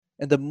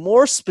And the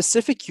more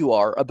specific you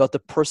are about the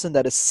person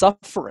that is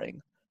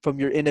suffering from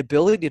your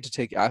inability to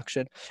take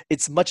action,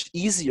 it's much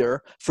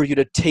easier for you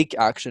to take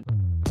action.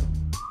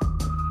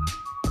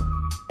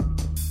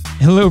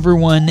 Hello,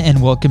 everyone,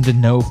 and welcome to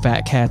No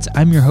Fat Cats.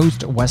 I'm your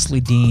host,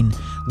 Wesley Dean.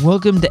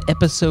 Welcome to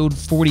episode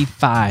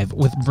 45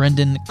 with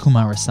Brendan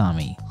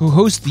Kumarasamy, who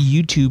hosts the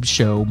YouTube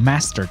show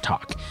Master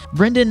Talk.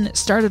 Brendan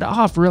started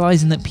off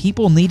realizing that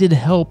people needed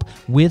help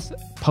with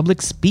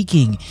public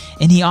speaking,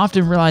 and he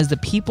often realized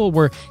that people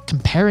were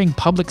comparing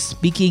public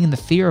speaking and the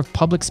fear of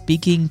public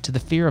speaking to the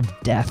fear of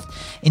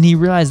death, and he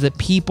realized that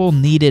people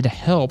needed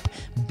help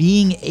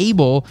being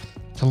able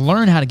to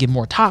learn how to give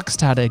more talks,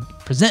 how to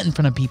present in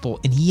front of people,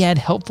 and he had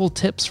helpful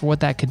tips for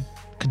what that could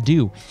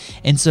do.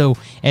 And so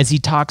as he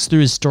talks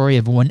through his story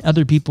of when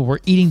other people were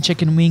eating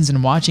chicken wings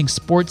and watching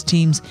sports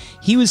teams,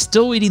 he was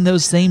still eating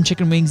those same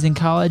chicken wings in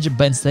college,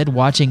 but instead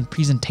watching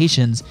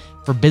presentations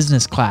for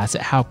business class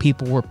at how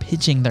people were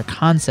pitching their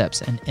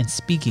concepts and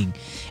speaking.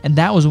 And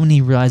that was when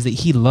he realized that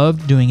he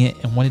loved doing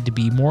it and wanted to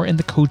be more in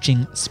the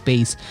coaching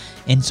space.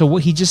 And so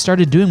what he just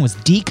started doing was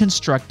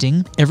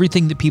deconstructing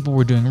everything that people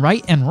were doing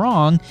right and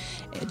wrong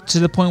to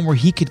the point where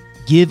he could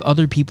give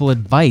other people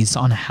advice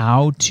on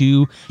how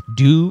to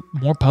do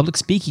more public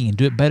speaking and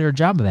do a better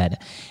job of it.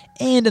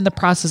 And in the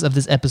process of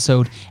this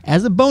episode,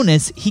 as a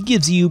bonus, he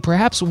gives you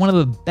perhaps one of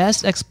the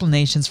best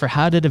explanations for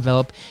how to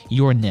develop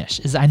your niche.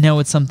 As I know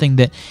it's something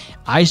that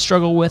I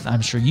struggle with,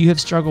 I'm sure you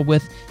have struggled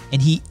with, and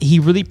he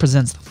really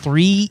presents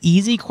 3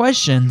 easy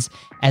questions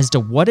as to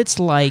what it's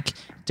like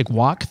to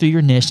walk through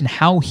your niche and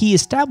how he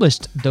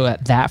established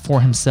that for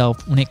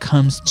himself when it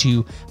comes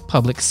to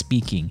public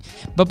speaking.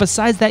 But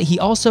besides that, he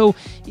also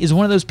is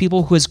one of those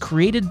people who has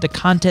created the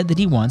content that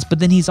he wants, but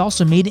then he's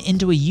also made it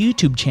into a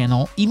YouTube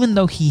channel, even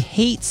though he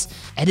hates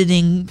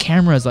editing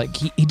cameras. Like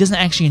he doesn't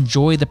actually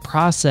enjoy the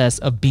process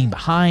of being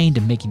behind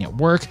and making it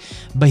work,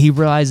 but he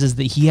realizes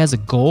that he has a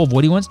goal of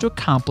what he wants to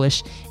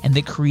accomplish and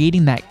that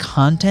creating that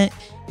content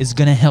is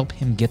going to help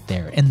him get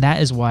there. And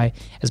that is why,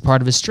 as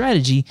part of his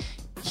strategy,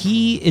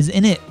 he is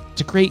in it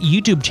to create a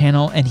YouTube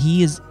channel, and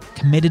he is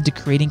committed to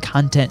creating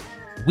content,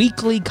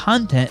 weekly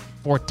content,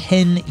 for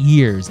 10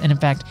 years. And in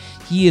fact,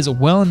 he is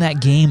well in that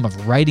game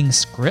of writing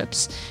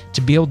scripts to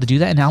be able to do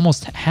that, and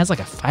almost has like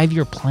a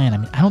 5-year plan. I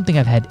mean, I don't think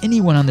I've had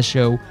anyone on the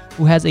show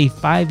who has a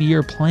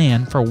 5-year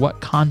plan for what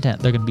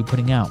content they're going to be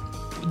putting out.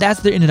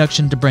 That's the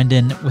introduction to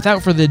Brendan.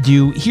 Without further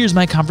ado, here's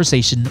my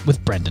conversation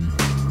with Brendan.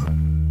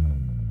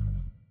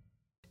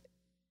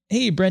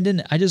 Hey,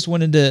 Brendan, I just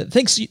wanted to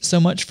thanks so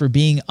much for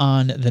being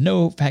on the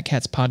No Fat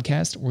Cats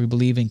podcast, where we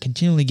believe in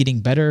continually getting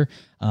better,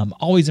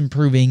 always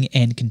improving,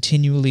 and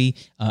continually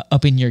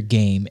upping your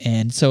game.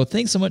 And so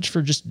thanks so much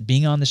for just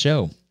being on the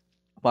show.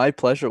 My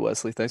pleasure,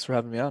 Wesley. Thanks for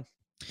having me on.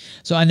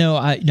 So I know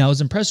I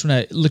was impressed when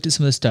I looked at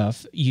some of the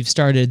stuff. You've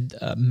started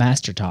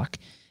Master Talk,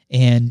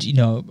 and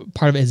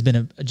part of it has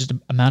been just an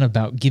amount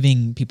about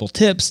giving people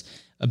tips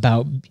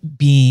about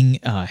being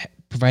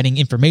providing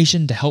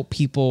information to help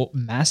people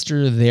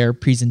master their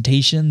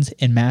presentations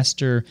and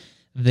master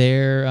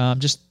their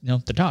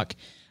their talk.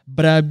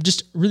 But I'm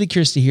just really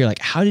curious to hear, like,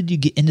 how did you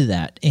get into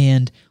that,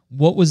 and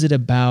what was it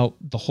about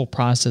the whole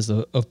process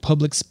of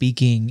public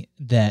speaking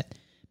that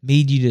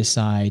made you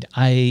decide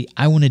I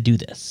want to do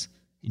this?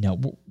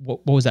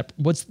 What was that?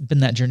 What's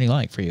been that journey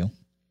like for you?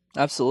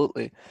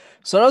 Absolutely.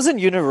 So when I was in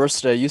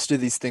university, I used to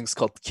do these things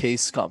called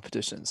case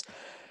competitions.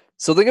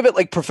 So think of it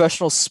like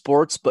professional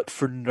sports, but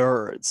for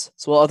nerds.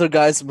 So while other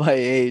guys my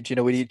age,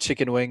 would eat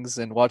chicken wings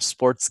and watch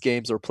sports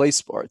games or play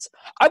sports,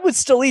 I would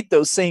still eat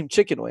those same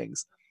chicken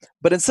wings.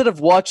 But instead of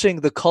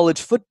watching the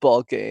college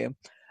football game,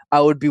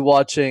 I would be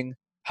watching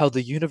how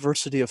the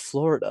University of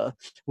Florida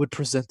would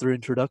present their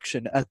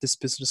introduction at this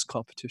business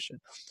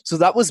competition. So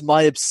that was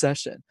my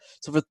obsession.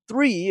 So for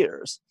 3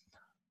 years,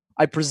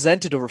 I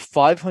presented over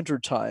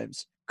 500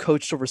 times,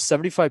 coached over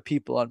 75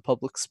 people on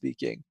public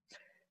speaking,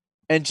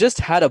 and just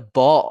had a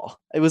ball.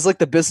 It was like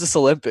the Business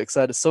Olympics.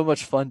 I had so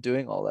much fun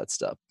doing all that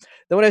stuff.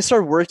 Then when I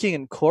started working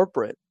in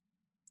corporate,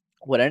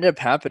 what ended up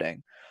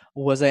happening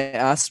was I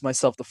asked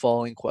myself the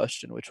following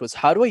question, which was,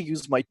 how do I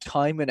use my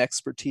time and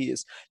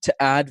expertise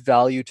to add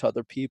value to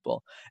other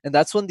people? And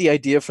that's when the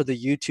idea for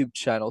the YouTube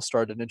channel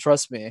started. And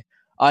trust me,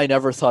 I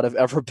never thought of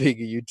ever being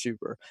a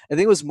YouTuber. I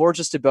think it was more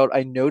just about,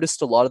 I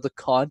noticed a lot of the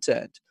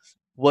content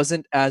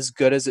wasn't as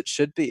good as it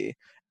should be.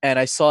 And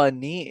I saw a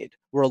need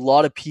where a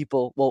lot of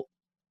people,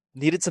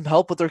 needed some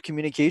help with their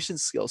communication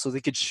skills so they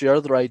could share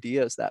their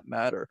ideas that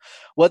matter.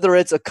 Whether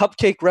it's a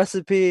cupcake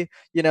recipe,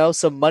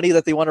 some money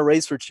that they want to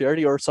raise for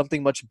charity, or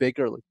something much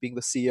bigger, like being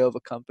the CEO of a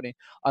company,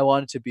 I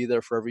wanted to be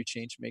there for every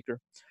change maker.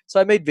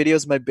 So I made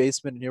videos in my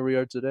basement, and here we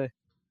are today.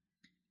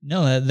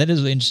 No, that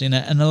is really interesting,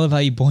 and I love how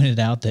you pointed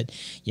out that,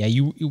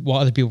 while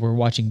other people were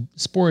watching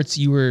sports,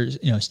 you were,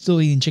 still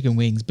eating chicken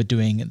wings, but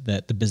doing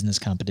the business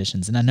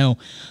competitions. And I know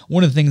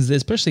one of the things,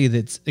 especially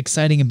that's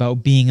exciting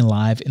about being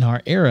alive in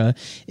our era,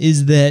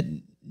 is that,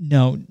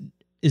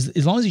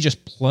 as long as you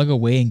just plug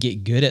away and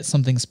get good at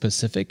something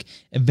specific,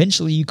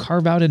 eventually you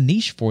carve out a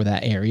niche for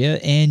that area,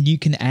 and you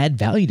can add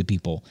value to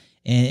people.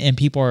 and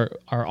people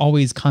are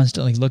always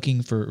constantly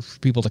looking for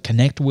people to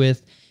connect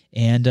with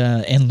and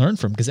learn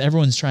from, because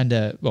everyone's trying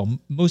to, well,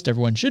 most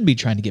everyone should be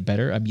trying to get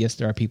better. Yes,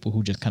 there are people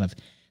who just kind of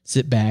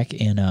sit back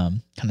and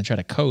kind of try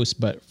to coast,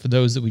 but for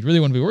those that we really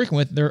want to be working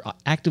with, they're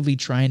actively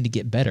trying to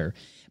get better.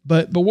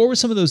 But what were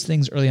some of those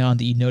things early on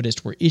that you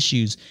noticed were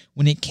issues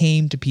when it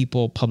came to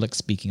people public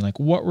speaking? Like,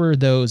 what were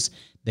the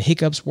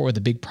hiccups? What were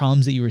the big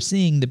problems that you were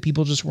seeing that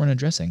people just weren't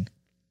addressing?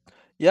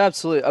 Yeah,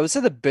 absolutely. I would say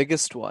the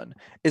biggest one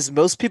is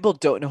most people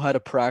don't know how to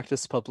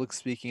practice public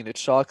speaking. It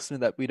shocks me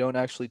that we don't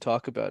actually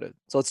talk about it.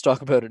 So let's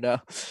talk about it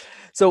now.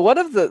 So one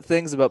of the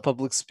things about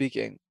public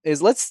speaking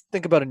is, let's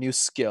think about a new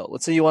skill.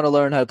 Let's say you want to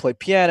learn how to play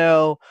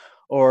piano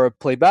or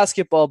play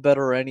basketball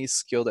better, or any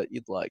skill that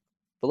you'd like.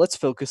 But let's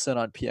focus in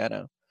on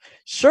piano.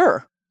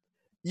 Sure,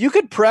 you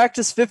could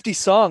practice 50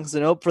 songs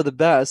and hope for the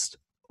best,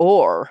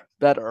 or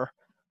better,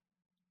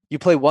 you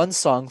play one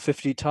song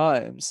 50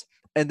 times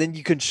and then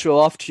you can show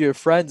off to your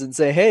friends and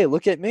say, "Hey,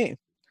 look at me.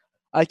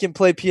 I can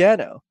play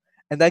piano."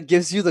 And that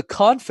gives you the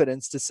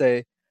confidence to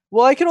say,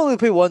 "Well, I can only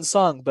play one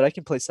song, but I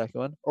can play second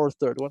one or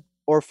third one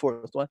or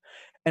fourth one."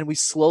 And we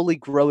slowly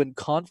grow in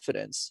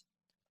confidence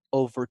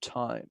over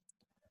time.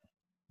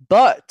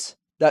 But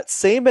that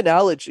same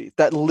analogy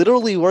that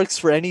literally works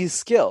for any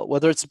skill,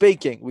 whether it's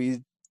baking,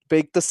 we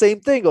bake the same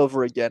thing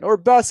over again, or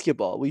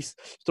basketball, we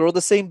throw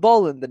the same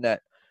ball in the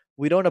net.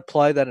 We don't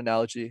apply that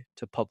analogy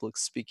to public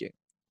speaking.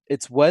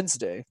 It's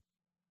Wednesday,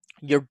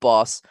 your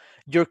boss,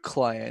 your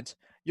client,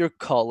 your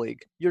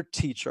colleague, your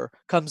teacher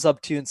comes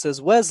up to you and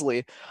says,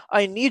 "Wesley,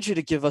 I need you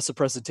to give us a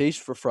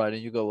presentation for Friday."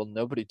 You go, "Well,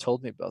 nobody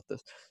told me about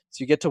this."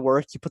 So you get to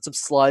work, you put some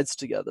slides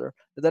together,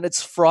 and then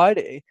it's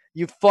Friday.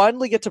 You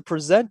finally get to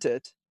present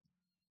it.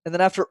 And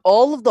then after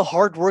all of the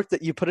hard work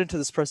that you put into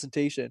this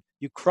presentation,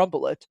 you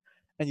crumble it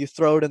and you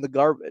throw it in the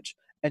garbage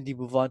and you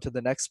move on to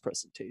the next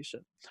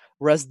presentation.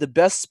 Whereas the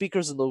best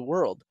speakers in the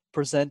world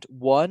present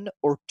one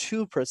or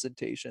two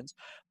presentations,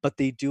 but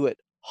they do it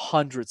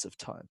hundreds of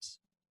times.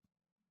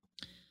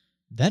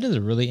 That is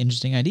a really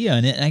interesting idea.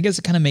 And I guess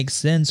it kind of makes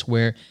sense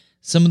where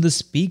some of the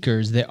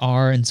speakers that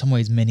are in some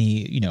ways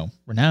many,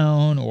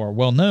 renowned or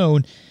well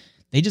known,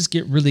 they just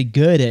get really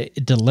good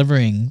at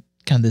delivering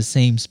kind of the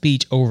same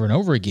speech over and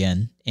over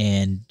again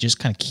and just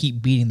kind of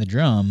keep beating the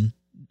drum,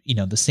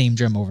 the same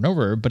drum over and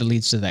over, but it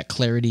leads to that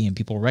clarity and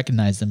people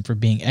recognize them for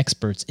being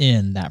experts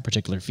in that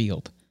particular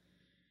field.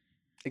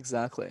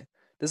 Exactly.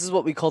 This is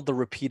what we call the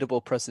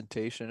repeatable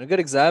presentation. A good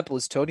example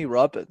is Tony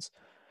Robbins.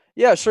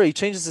 Yeah, sure, he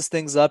changes his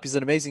things up. He's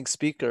an amazing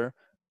speaker,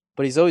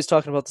 but he's always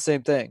talking about the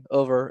same thing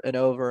over and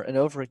over and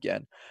over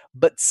again.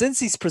 But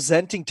since he's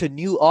presenting to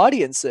new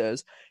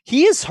audiences,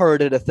 he has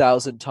heard it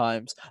 1,000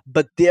 times,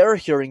 but they're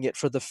hearing it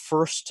for the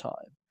first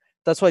time.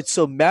 That's why it's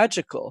so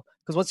magical,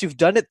 because once you've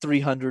done it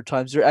 300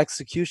 times, your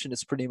execution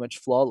is pretty much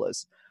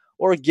flawless.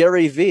 Or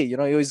Gary Vee, he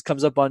always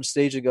comes up on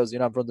stage and goes,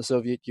 "I'm from the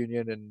Soviet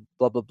Union and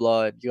blah, blah,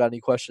 blah. And you got any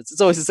questions?"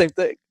 It's always the same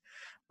thing,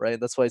 right?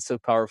 That's why it's so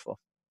powerful.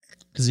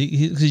 Because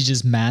he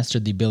just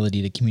mastered the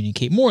ability to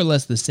communicate more or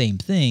less the same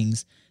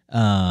things,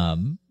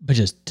 but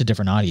just to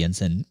different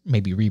audience, and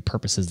maybe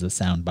repurposes the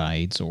sound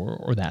bites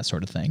or that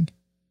sort of thing.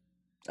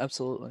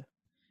 Absolutely.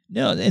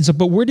 No, and so,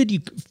 but where did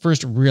you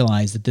first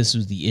realize that this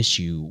was the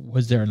issue?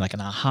 Was there like an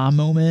aha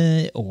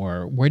moment,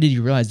 or where did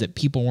you realize that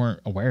people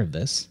weren't aware of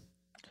this?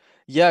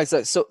 Yeah,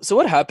 exactly. So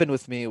what happened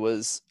with me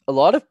was, a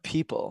lot of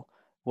people,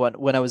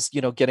 when I was,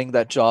 getting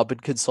that job in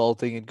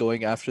consulting and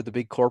going after the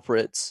big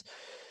corporates,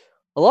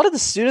 a lot of the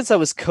students I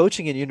was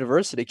coaching in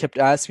university kept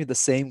asking me the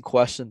same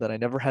question that I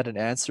never had an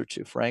answer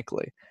to,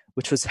 frankly,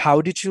 which was,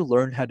 how did you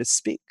learn how to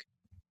speak?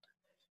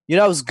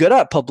 I was good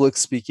at public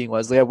speaking,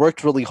 Wesley. I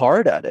worked really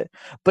hard at it,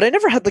 but I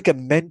never had like a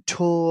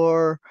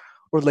mentor,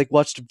 or like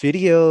watched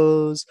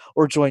videos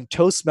or joined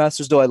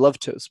Toastmasters, though I love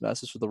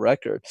Toastmasters for the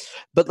record.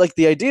 But like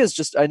the idea is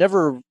just, I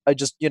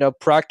just,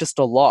 practiced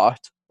a lot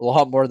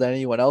more than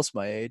anyone else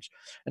my age.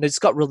 And I just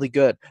got really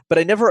good, but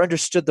I never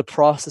understood the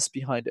process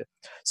behind it.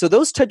 So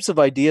those types of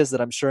ideas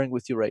that I'm sharing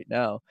with you right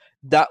now,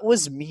 that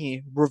was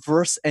me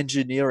reverse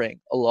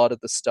engineering a lot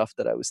of the stuff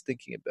that I was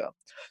thinking about.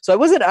 So I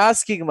wasn't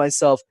asking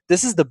myself,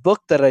 this is the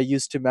book that I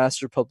used to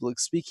master public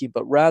speaking,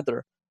 but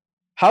rather,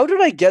 how did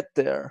I get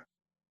there?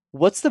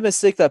 What's the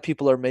mistake that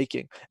people are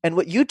making? And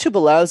what YouTube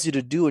allows you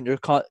to do when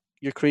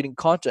you're creating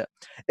content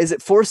is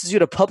it forces you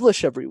to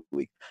publish every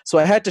week. So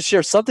I had to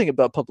share something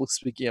about public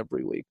speaking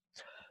every week.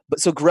 But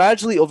so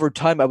gradually over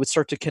time, I would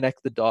start to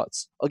connect the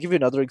dots. I'll give you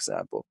another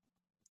example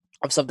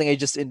of something I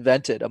just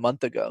invented a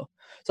month ago.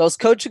 So I was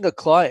coaching a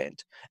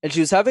client and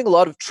she was having a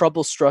lot of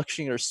trouble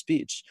structuring her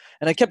speech.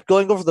 And I kept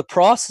going over the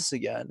process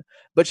again,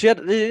 but she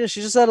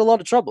just had a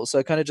lot of trouble. So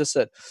I kind of just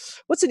said,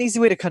 what's an easy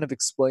way to kind of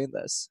explain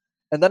this?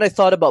 And then I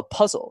thought about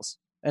puzzles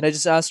and I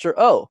just asked her,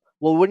 "Oh,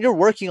 well, when you're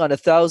working on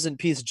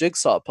 1,000-piece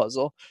jigsaw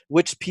puzzle,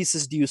 which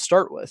pieces do you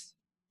start with?"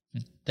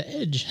 The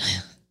edge.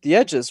 The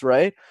edges,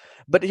 right?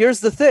 But here's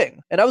the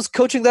thing. And I was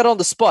coaching that on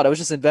the spot. I was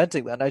just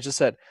inventing that. And I just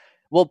said,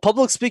 well,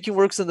 public speaking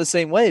works in the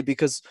same way,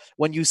 because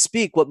when you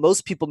speak, what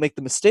most people make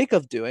the mistake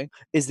of doing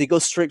is they go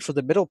straight for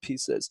the middle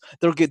pieces.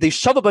 They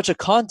shove a bunch of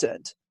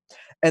content.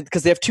 And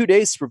because they have 2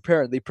 days to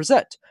prepare and they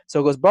present. So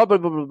it goes blah, blah,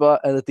 blah, blah, blah.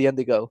 And at the end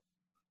they go,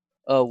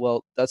 oh,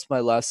 well, that's my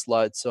last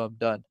slide. So I'm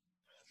done.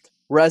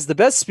 Whereas the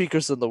best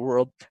speakers in the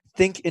world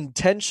think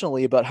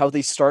intentionally about how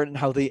they start and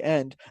how they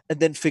end, and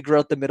then figure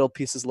out the middle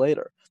pieces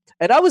later.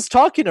 And I was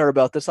talking to her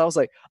about this. I was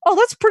like, "Oh,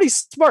 that's pretty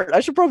smart. I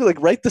should probably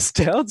like write this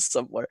down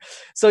somewhere."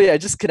 So yeah, I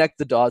just connect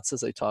the dots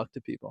as I talk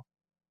to people.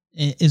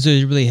 And so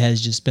it really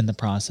has just been the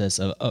process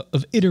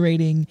of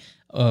iterating,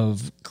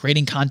 of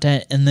creating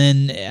content. And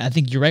then I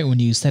think you're right. When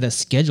you set a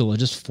schedule, it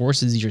just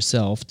forces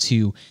yourself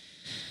to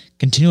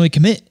continually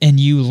commit, and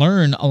you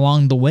learn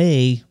along the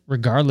way,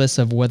 regardless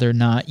of whether or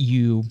not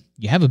you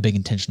have a big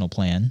intentional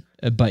plan,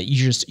 but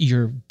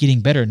you're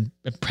getting better and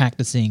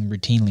practicing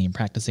routinely and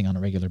practicing on a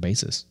regular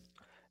basis.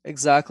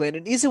 Exactly. And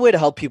an easy way to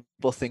help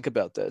people think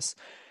about this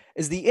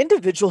is the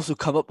individuals who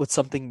come up with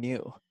something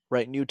new,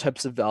 right? New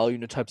types of value,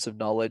 new types of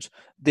knowledge.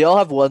 They all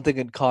have one thing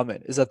in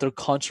common is that they're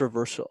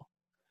controversial.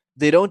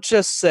 They don't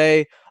just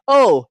say,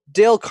 oh,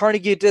 Dale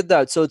Carnegie did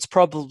that, so it's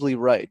probably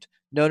right.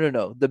 No, no,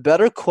 no. The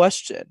better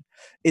question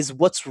is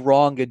what's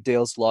wrong in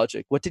Dale's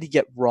logic? What did he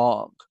get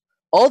wrong?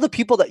 All the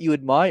people that you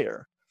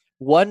admire,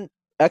 one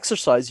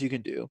exercise you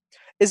can do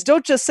is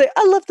don't just say,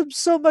 I love them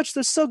so much,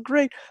 they're so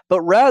great,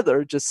 but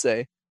rather just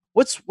say,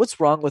 what's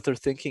wrong with their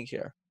thinking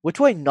here? What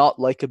do I not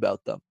like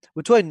about them?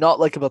 What do I not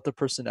like about their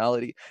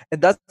personality?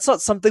 And that's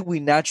not something we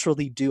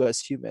naturally do as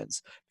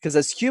humans. Because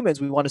as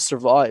humans, we want to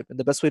survive. And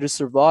the best way to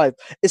survive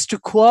is to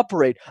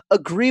cooperate,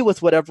 agree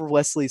with whatever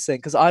Wesley's saying,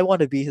 because I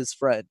want to be his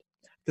friend.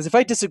 Because if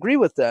I disagree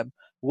with them,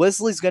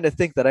 Wesley's going to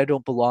think that I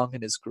don't belong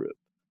in his group,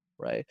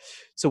 right?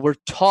 So we're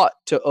taught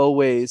to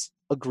always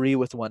agree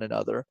with one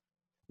another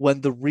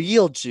when the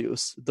real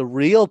juice, the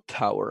real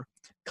power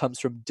comes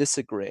from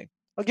disagreeing.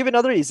 I'll give you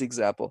another easy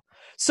example.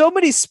 So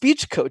many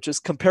speech coaches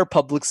compare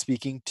public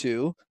speaking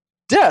to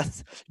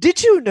death.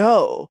 Did you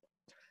know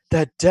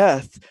that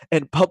death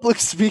and public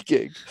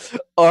speaking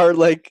are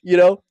like,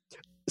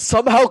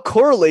 somehow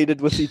correlated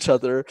with each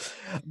other?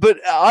 But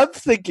I'm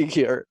thinking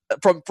here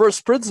from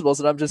first principles,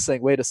 and I'm just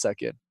saying, wait a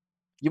second.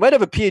 You might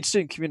have a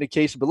PhD in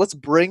communication, but let's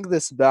bring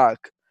this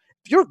back.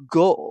 If your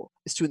goal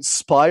is to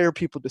inspire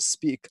people to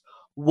speak,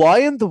 why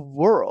in the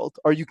world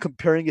are you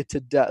comparing it to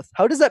death?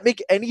 How does that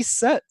make any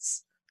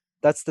sense?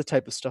 That's the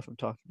type of stuff I'm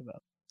talking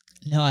about.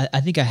 No, I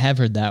think I have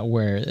heard that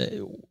where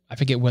I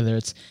forget whether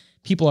it's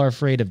people are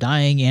afraid of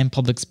dying and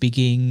public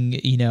speaking,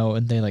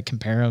 and they like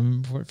compare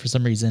them for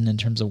some reason in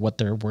terms of what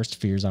their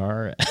worst fears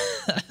are.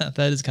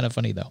 That is kind of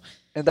funny though.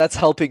 And that's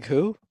helping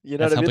who? You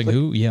know That's what I mean?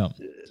 helping who? Yeah.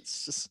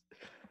 It's just.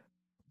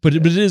 But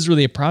it is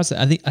really a process.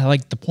 I think I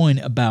like the point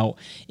about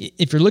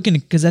if you're looking,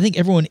 because I think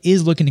everyone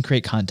is looking to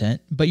create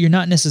content, but you're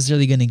not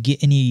necessarily going to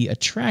get any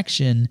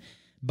attraction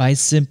by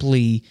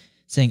simply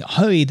saying,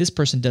 hey, this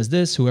person does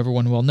this, who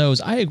everyone well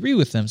knows. I agree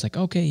with them. It's like,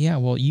 okay, yeah,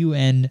 well, you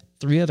and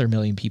 3 other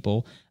million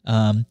people.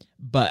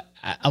 But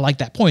I like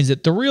that point is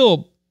that the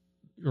real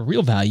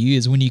value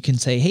is when you can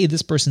say, hey,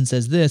 this person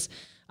says this.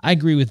 I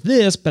agree with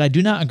this, but I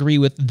do not agree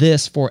with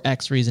this for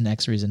X reason,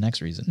 X reason,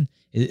 X reason.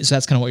 So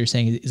that's kind of what you're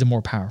saying is a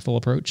more powerful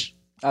approach.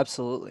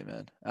 Absolutely,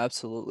 man.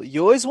 Absolutely.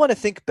 You always want to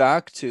think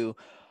back to,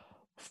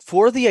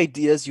 for the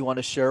ideas you want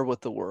to share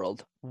with the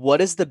world,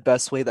 what is the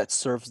best way that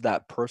serves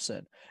that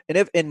person? And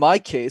if in my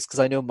case, because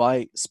I know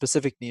my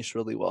specific niche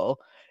really well,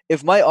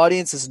 if my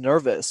audience is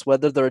nervous,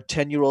 whether they're a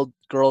 10-year-old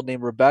girl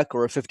named Rebecca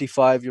or a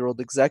 55-year-old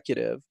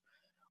executive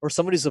or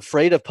somebody who's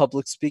afraid of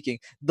public speaking,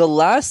 the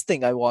last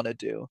thing I want to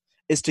do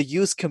is to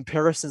use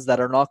comparisons that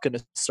are not going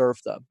to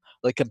serve them,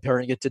 like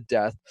comparing it to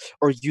death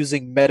or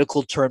using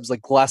medical terms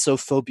like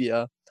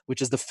glossophobia,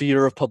 which is the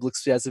fear of public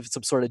speaking as if it's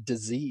some sort of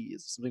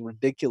disease, something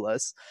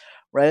ridiculous,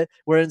 right?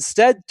 Where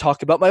instead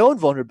talk about my own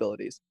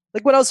vulnerabilities.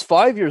 Like when I was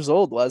 5 years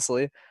old,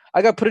 Wesley,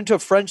 I got put into a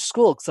French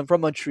school because I'm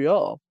from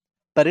Montreal,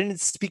 but I didn't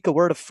speak a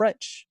word of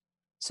French.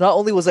 So not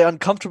only was I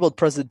uncomfortable with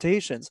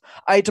presentations,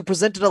 I had to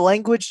present in a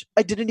language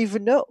I didn't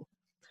even know.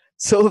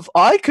 So if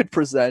I could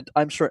present,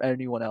 I'm sure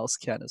anyone else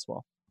can as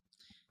well.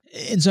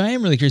 And so I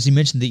am really curious. You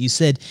mentioned that you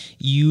said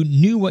you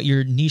knew what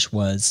your niche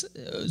was.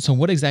 So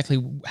what exactly,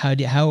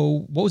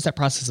 what was that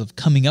process of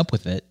coming up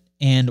with it?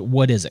 And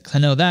what is it? 'Cause I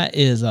know that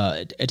is,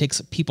 it takes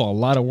people a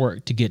lot of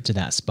work to get to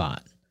that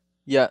spot.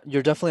 Yeah,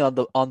 you're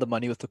definitely on the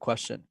money with the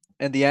question.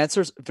 And the answer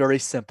is very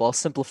simple. I'll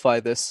simplify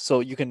this so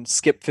you can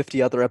skip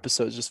 50 other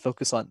episodes. Just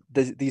focus on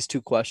these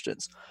 2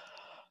 questions.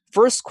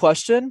 First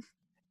question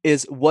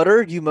is, what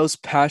are you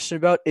most passionate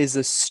about? Is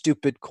a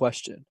stupid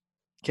question.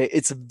 Okay,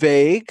 it's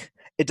vague.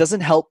 It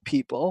doesn't help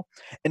people.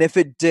 And if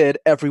it did,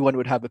 everyone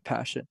would have a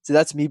passion. See,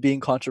 that's me being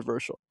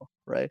controversial,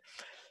 right?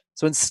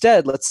 So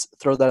instead, let's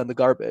throw that in the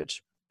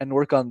garbage and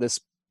work on this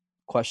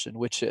question,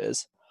 which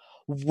is,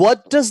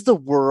 what does the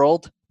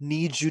world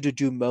need you to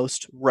do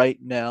most right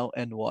now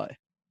and why?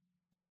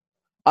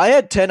 I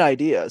had 10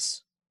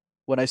 ideas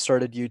when I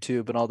started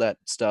YouTube and all that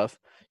stuff.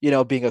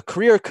 Being a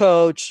career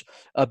coach,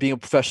 being a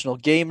professional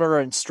gamer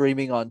and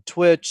streaming on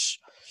Twitch,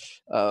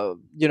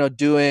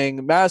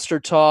 doing Master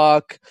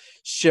Talk,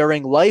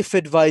 sharing life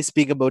advice,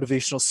 being a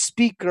motivational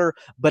speaker.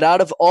 But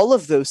out of all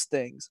of those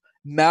things,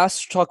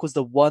 Master Talk was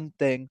the one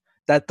thing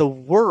that the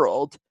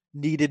world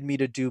needed me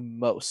to do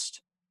most,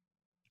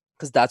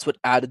 because that's what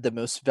added the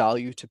most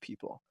value to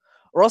people.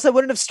 Or else I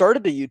wouldn't have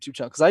started a YouTube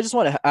channel, because I just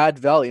want to add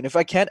value. And if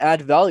I can't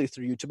add value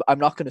through YouTube, I'm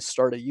not going to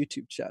start a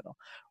YouTube channel,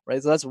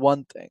 right? So that's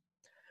one thing.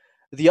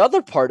 The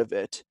other part of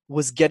it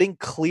was getting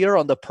clear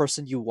on the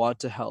person you want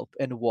to help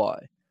and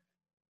why.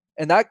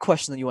 And that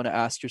question that you want to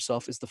ask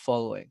yourself is the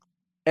following: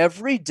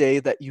 every day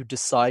that you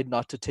decide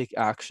not to take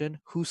action,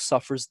 who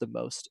suffers the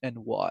most and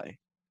why?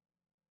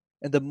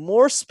 And the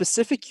more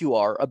specific you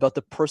are about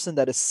the person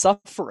that is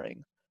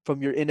suffering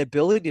from your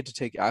inability to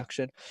take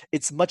action,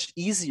 it's much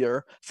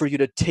easier for you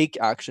to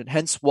take action.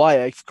 Hence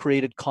why I've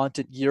created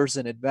content years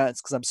in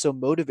advance, because I'm so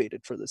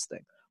motivated for this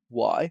thing.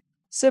 Why?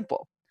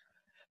 Simple.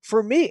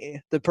 For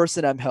me, the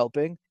person I'm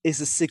helping is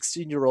a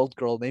 16-year-old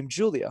girl named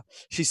Julia.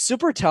 She's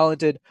super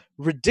talented,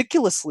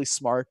 ridiculously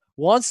smart,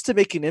 wants to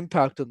make an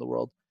impact in the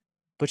world,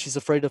 but she's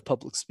afraid of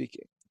public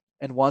speaking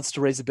and wants to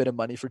raise a bit of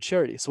money for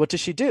charity. So what does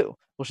she do?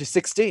 Well, she's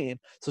 16,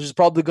 so she's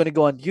probably going to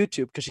go on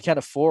YouTube because she can't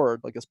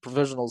afford like a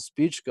professional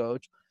speech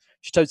coach.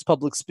 She types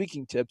public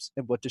speaking tips,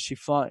 and what does she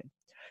find?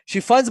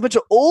 She finds a bunch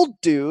of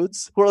old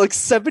dudes who are like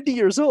 70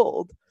 years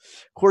old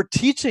who are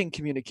teaching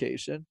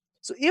communication.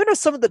 So even if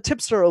some of the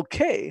tips are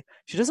okay,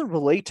 she doesn't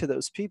relate to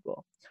those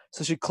people.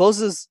 So she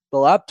closes the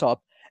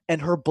laptop,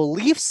 and her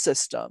belief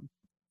system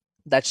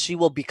that she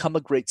will become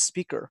a great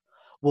speaker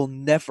will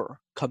never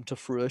come to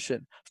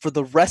fruition for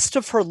the rest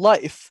of her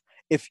life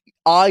if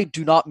I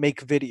do not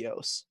make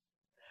videos.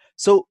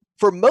 So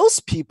for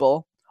most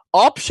people,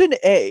 option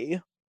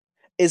A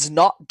is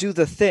not do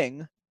the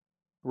thing,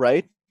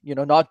 right?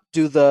 Not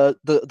do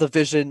the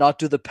vision, not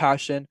do the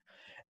passion.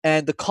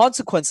 And the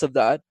consequence of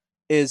that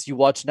is you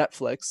watch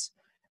Netflix.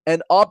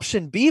 And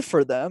option B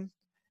for them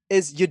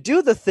is you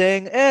do the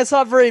thing, it's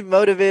not very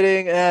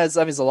motivating. It's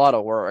a lot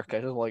of work.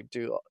 I just like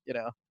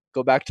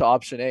go back to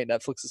option A.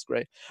 Netflix is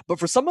great. But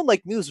for someone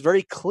like me who's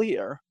very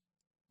clear,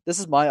 this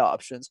is my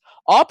options.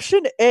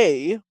 Option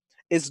A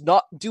is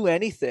not do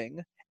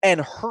anything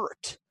and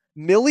hurt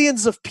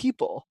millions of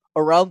people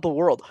around the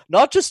world.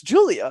 Not just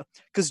Julia,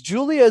 because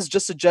Julia is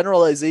just a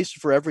generalization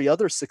for every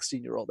other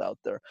 16-year-old out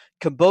there.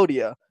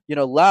 Cambodia,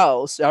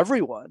 Laos,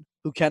 everyone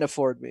who can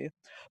afford me.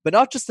 But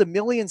not just the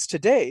millions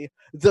today,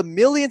 the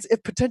millions,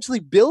 if potentially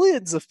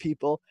billions of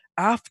people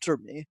after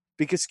me,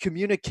 because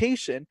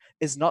communication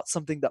is not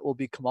something that will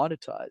be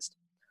commoditized.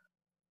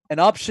 And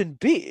option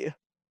B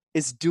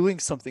is doing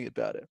something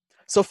about it.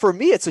 So for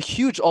me, it's a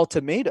huge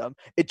ultimatum.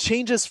 It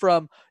changes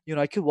from,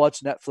 I could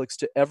watch Netflix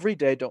to every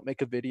day, don't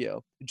make a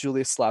video,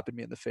 Julia slapping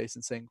me in the face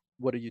and saying,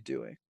 what are you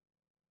doing?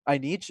 I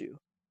need you,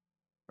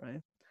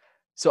 right?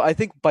 So I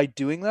think by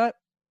doing that,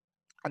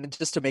 and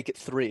just to make it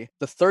 3,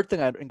 the third thing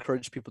I'd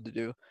encourage people to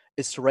do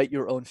is to write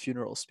your own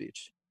funeral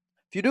speech.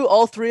 If you do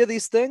all 3 of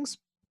these things,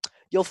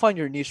 you'll find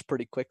your niche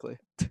pretty quickly.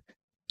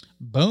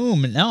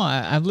 Boom. No,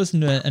 I've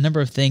listened to a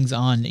number of things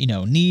on,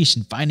 niche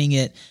and finding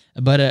it,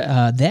 but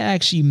that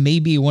actually may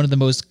be one of the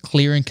most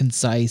clear and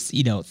concise,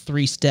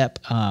 3-step,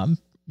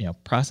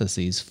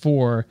 processes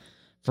for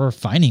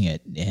finding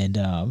it. And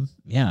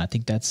I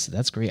think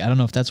that's great. I don't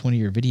know if that's one of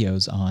your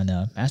videos on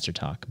Master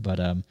Talk, but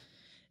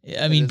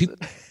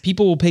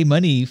people will pay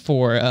money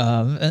for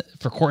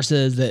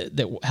courses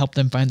that help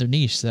them find their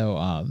niche. So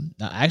I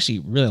actually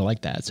really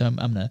like that. So I'm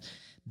gonna.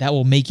 That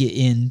will make it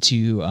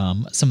into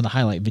some of the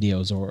highlight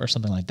videos or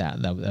something like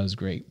that. That was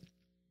great.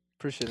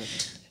 Appreciate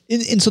it.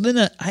 And so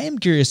then I am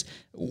curious,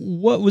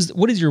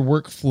 what is your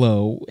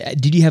workflow?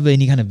 Did you have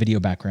any kind of video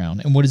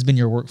background? And what has been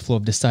your workflow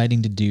of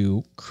deciding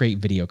to create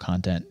video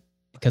content?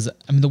 Because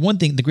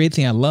the great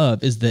thing I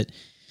love is that,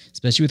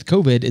 especially with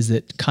COVID, is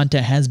that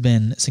content has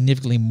been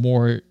significantly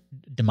more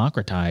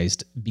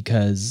democratized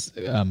because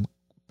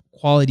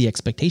quality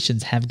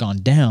expectations have gone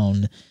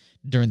down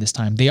during this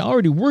time. They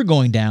already were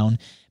going down,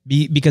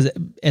 because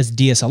as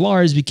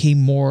DSLRs became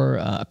more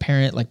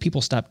apparent, like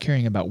people stopped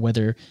caring about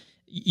whether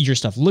your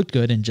stuff looked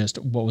good and just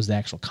what was the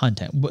actual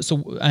content.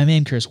 So I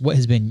am curious, what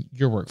has been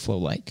your workflow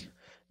like?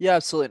 Yeah,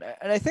 absolutely.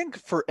 And I think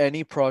for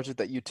any project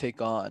that you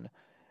take on,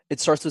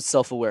 it starts with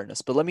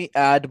self-awareness. But let me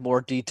add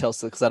more details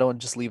to it, because I don't want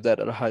to just leave that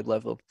at a high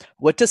level.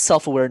 What does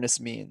self-awareness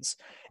means?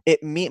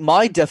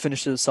 My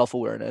definition of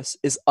self-awareness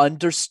is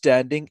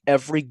understanding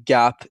every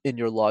gap in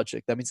your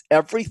logic. That means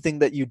everything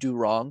that you do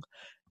wrong.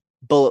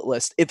 Bullet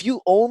list. If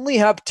you only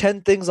have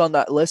 10 things on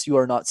that list, you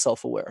are not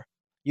self-aware.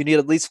 You need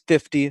at least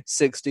 50,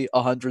 60,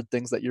 100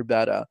 things that you're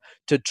bad at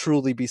to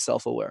truly be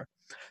self-aware.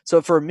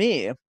 So for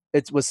me,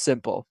 it was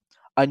simple.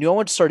 I knew I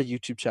wanted to start a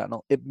YouTube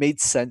channel. It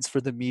made sense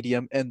for the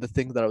medium and the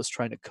thing that I was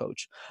trying to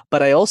coach.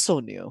 But I also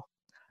knew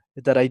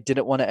that I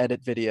didn't want to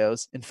edit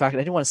videos. In fact, I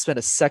didn't want to spend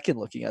a second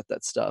looking at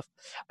that stuff.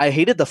 I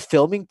hated the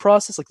filming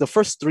process. Like the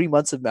first 3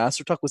 months of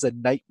Master Talk was a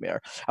nightmare.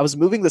 I was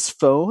moving this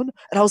phone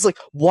and I was like,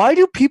 why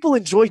do people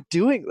enjoy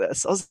doing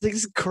this? I was like,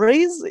 this is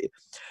crazy.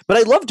 But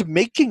I loved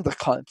making the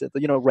content,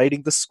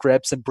 writing the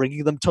scripts and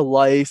bringing them to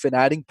life and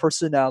adding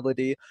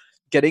personality,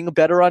 getting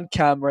better on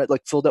camera. It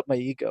like filled up my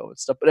ego and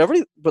stuff.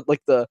 But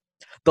like the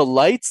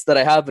lights that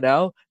I have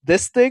now,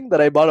 this thing that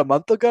I bought a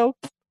month ago,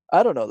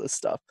 I don't know this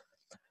stuff.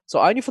 So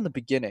I knew from the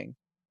beginning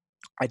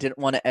I didn't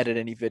want to edit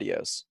any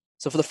videos.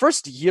 So for the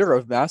first year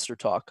of Master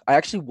Talk, I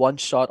actually one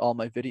shot all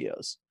my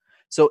videos.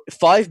 So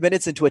 5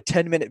 minutes into a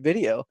 10-minute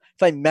video,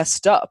 if I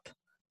messed up,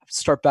 I'd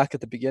start back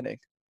at the beginning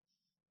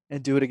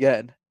and do it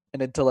again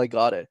and until I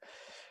got it.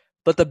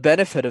 But the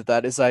benefit of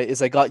that is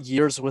I got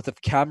years worth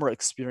of camera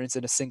experience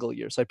in a single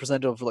year. So I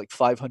presented over like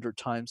 500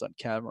 times on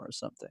camera or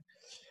something.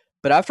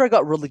 But after I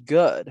got really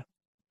good,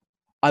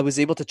 I was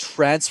able to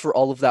transfer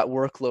all of that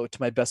workload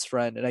to my best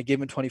friend, and I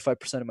gave him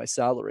 25% of my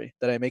salary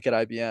that I make at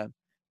IBM.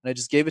 And I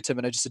just gave it to him,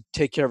 and I just said,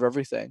 take care of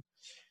everything.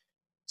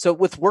 So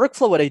with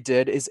workflow, what I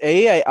did is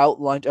I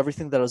outlined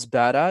everything that I was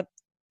bad at,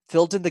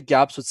 filled in the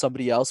gaps with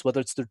somebody else, whether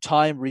it's their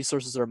time,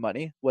 resources, or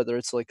money, whether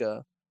it's like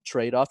a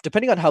trade-off,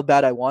 depending on how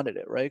bad I wanted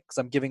it, right? Because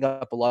I'm giving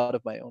up a lot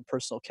of my own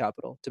personal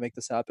capital to make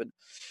this happen.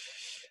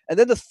 And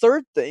then the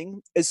third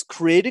thing is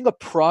creating a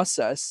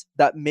process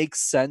that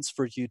makes sense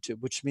for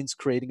YouTube, which means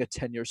creating a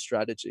 10-year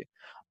strategy.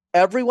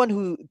 Everyone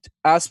who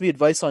asks me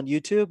advice on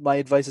YouTube, my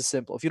advice is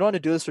simple. If you don't want to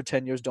do this for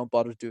 10 years, don't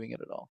bother doing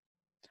it at all.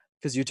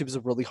 Because YouTube is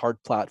a really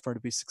hard platform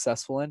to be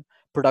successful in.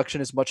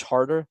 Production is much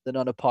harder than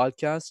on a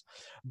podcast,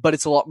 but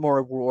it's a lot more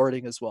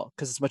rewarding as well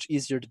because it's much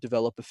easier to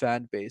develop a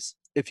fan base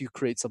if you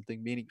create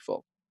something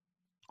meaningful.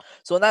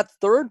 So in that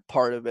third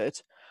part of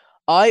it,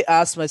 I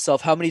asked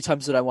myself how many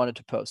times did I wanted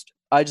to post.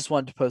 I just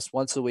wanted to post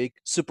once a week,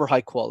 super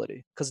high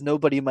quality, because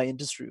nobody in my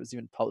industry was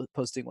even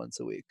posting once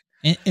a week.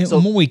 And So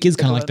 1 week is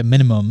kind of like the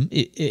minimum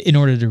in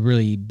order to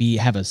really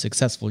have a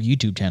successful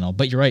YouTube channel.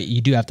 But you're right,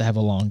 you do have to have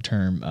a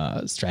long-term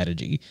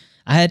strategy.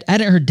 I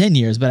hadn't heard 10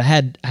 years, but I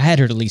had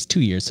heard at least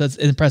 2 years. So it's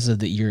impressive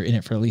that you're in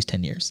it for at least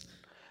 10 years.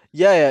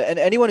 Yeah. And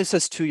anyone who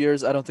says 2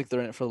 years, I don't think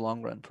they're in it for the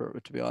long run,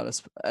 to be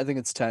honest. I think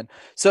it's 10.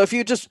 So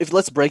if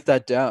let's break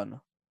that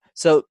down.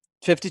 So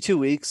 52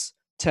 weeks,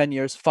 10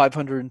 years,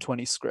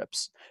 520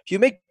 scripts. If you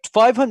make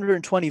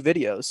 520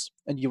 videos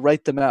and you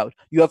write them out,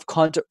 you have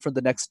content for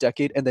the next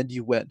decade, and then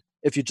you win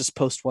if you just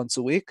post once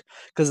a week.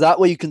 Because that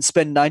way you can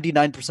spend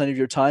 99% of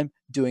your time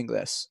doing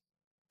this,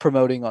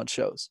 promoting on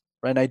shows,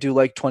 right? And I do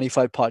like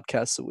 25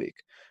 podcasts a week,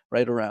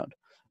 right around,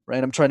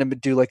 right? I'm trying to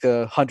do like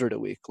 100 a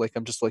week. Like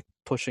I'm just like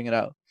pushing it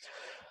out.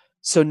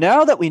 So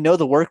now that we know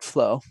the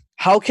workflow,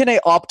 how can I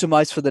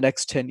optimize for the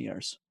next 10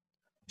 years?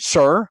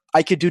 Sure,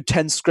 I could do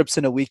 10 scripts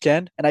in a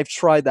weekend, and I've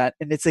tried that,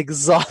 and it's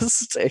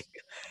exhausting.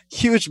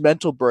 Huge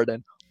mental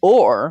burden.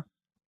 Or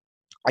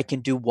I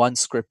can do one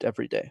script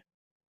every day.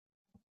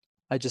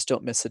 I just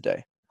don't miss a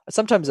day.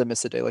 Sometimes I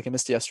miss a day, like I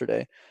missed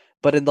yesterday.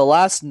 But in the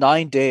last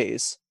 9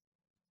 days,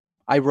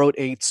 I wrote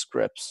 8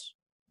 scripts.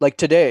 Like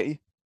today,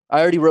 I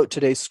already wrote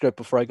today's script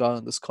before I got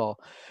on this call.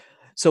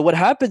 So what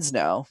happens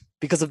now,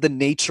 because of the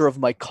nature of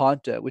my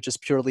content, which is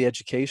purely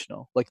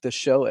educational, like this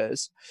show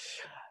is,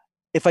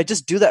 if I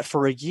just do that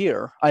for a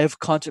year, I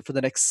have content for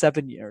the next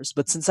 7 years.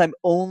 But since I'm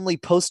only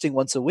posting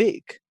once a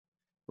week,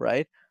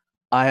 right,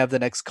 I have the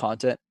next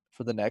content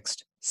for the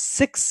next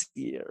 6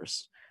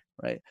 years,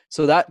 right?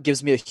 So that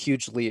gives me a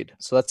huge lead.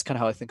 So that's kind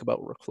of how I think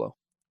about workflow.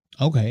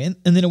 Okay. And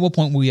then at what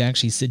point will we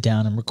actually sit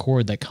down and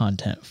record that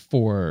content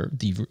for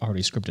the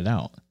already scripted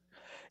out?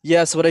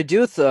 Yeah, so what I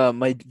do with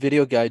my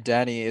video guy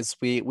Danny is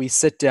we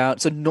sit down.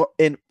 So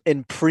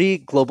in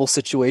pre-global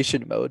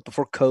situation mode,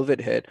 before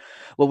COVID hit,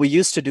 what we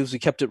used to do is we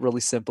kept it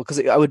really simple because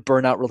I would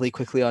burn out really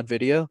quickly on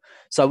video.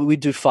 So we'd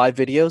do 5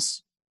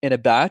 videos in a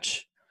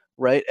batch,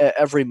 right,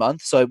 every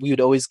month. So we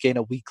would always gain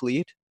a week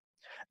lead,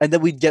 and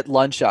then we'd get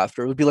lunch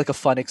after. It would be like a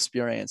fun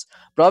experience.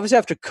 But obviously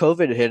after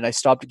COVID hit and I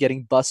stopped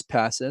getting bus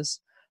passes,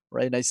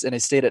 right, and I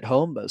stayed at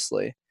home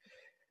mostly.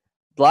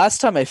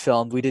 Last time I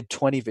filmed, we did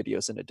 20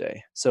 videos in a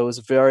day. So it was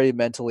very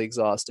mentally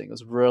exhausting. It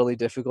was really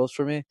difficult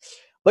for me.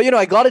 But,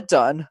 I got it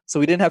done. So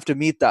we didn't have to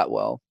meet that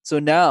well. So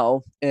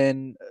now,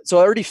 so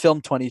I already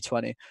filmed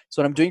 2020.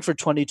 So what I'm doing for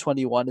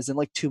 2021 is in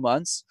like 2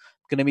 months,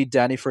 I'm going to meet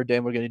Danny for a day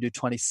and we're going to do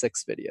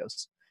 26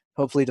 videos.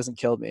 Hopefully it doesn't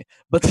kill me.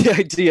 But the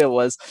idea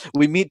was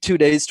we meet 2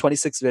 days,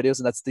 26 videos,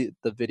 and that's the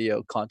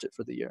video content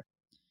for the year.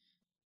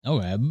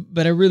 Okay,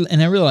 but I really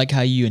like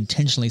how you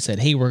intentionally said,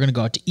 "Hey, we're going to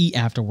go out to eat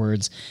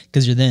afterwards,"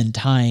 because you're then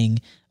tying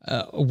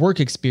a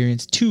work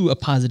experience to a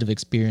positive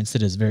experience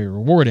that is very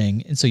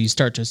rewarding, and so you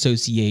start to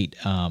associate,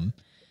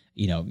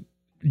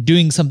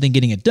 doing something,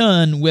 getting it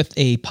done, with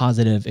a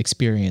positive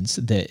experience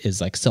that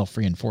is like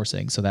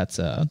self-reinforcing. So that's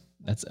a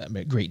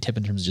great tip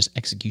in terms of just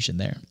execution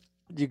there.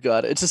 You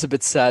got it. It's just a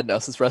bit sad now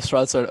since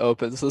restaurants aren't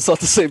open, so it's not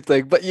the same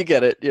thing. But you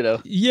get it,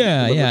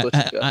 Yeah.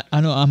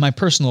 I know on my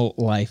personal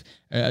life,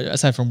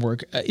 aside from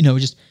work,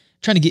 just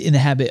trying to get in the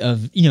habit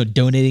of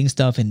donating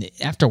stuff, and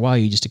after a while,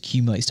 you just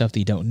accumulate stuff that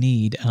you don't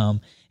need.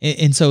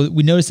 And so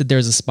we noticed that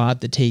there's a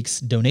spot that takes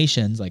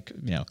donations, like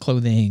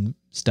clothing,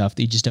 stuff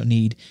that you just don't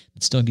need.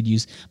 It's still in good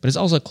use, but it's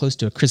also close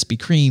to a Krispy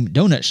Kreme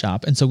donut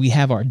shop. And so we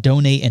have our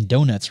donate and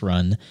donuts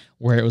run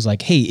where it was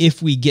like, hey,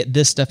 if we get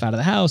this stuff out of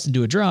the house and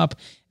do a drop,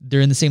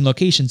 they're in the same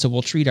location. So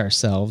we'll treat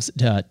ourselves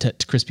to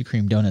Krispy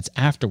Kreme donuts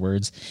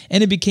afterwards.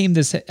 And it became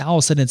this, all of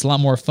a sudden it's a lot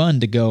more fun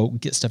to go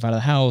get stuff out of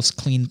the house,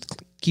 clean,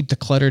 keep the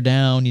clutter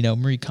down,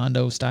 Marie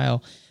Kondo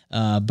style.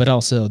 but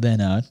also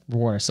then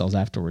reward ourselves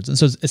afterwards. And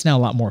so it's now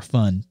a lot more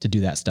fun to do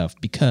that stuff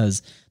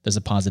because there's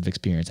a positive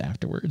experience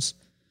afterwards.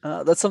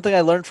 That's something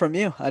I learned from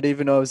you. I didn't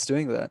even know I was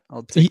doing that.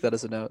 I'll take that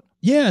as a note.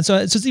 Yeah, so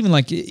it's even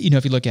like,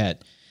 if you look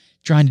at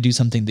trying to do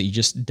something that you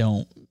just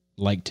don't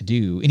like to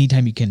do,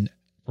 anytime you can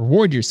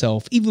reward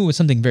yourself, even with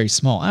something very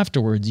small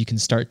afterwards, you can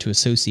start to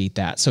associate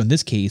that. So in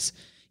this case,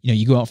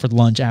 you go out for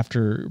lunch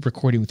after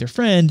recording with your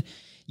friend,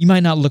 you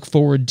might not look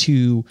forward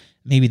to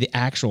maybe the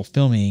actual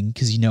filming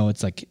because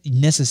it's like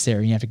necessary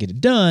and you have to get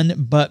it done,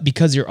 but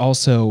because you're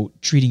also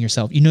treating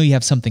yourself, you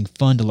have something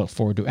fun to look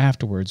forward to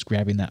afterwards,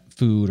 grabbing that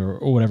food or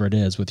whatever it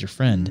is with your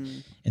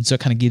friend. And so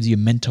it kind of gives you a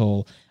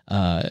mental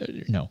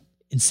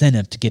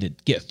incentive to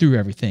get through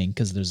everything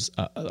because there's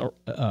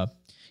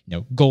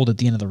gold at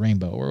the end of the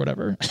rainbow or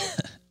whatever.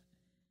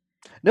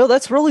 No,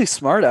 that's really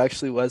smart,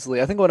 actually, Wesley.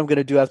 I think what I'm going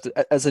to do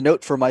as a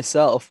note for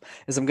myself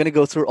is I'm going to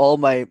go through all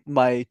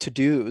my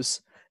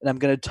to-dos and I'm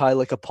going to tie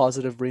like a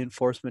positive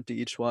reinforcement to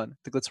each one. I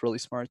think that's really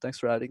smart. Thanks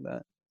for adding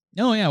that.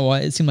 No, yeah. Well,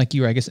 it seemed like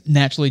you were, I guess,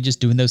 naturally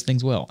just doing those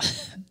things well.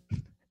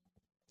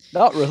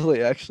 Not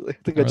really, actually. I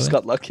think I just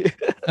got lucky.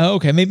 Oh,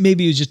 okay.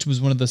 Maybe it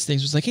was one of those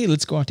things. It was like, hey,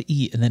 let's go out to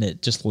eat, and then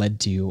it just led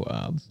to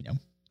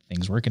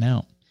things working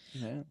out.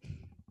 Yeah.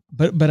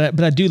 But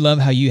I do love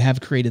how you have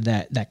created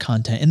that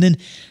content, and then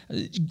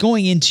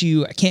going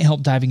into, I can't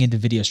help diving into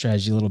video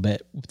strategy a little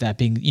bit, with that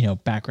being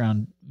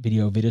background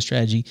video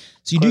strategy.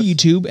 So you do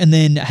YouTube, and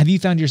then have you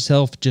found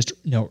yourself just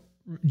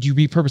do you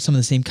repurpose some of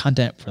the same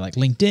content for like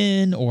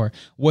LinkedIn, or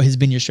what has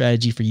been your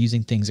strategy for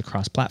using things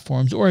across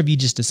platforms, or have you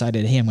just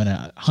decided, hey, I'm going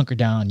to hunker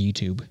down on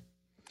YouTube?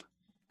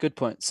 Good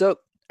point. So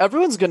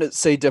everyone's going to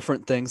say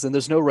different things, and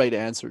there's no right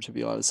answer, to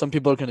be honest. Some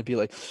people are going to be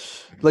like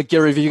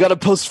Gary Vee, you got to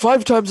post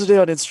 5 times a day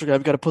on Instagram.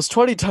 You got to post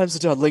 20 times a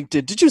day on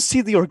LinkedIn. Did you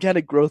see the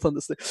organic growth on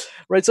this thing?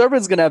 Right. So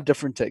everyone's going to have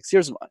different takes.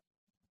 Here's mine.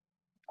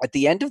 At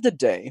the end of the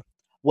day,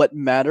 what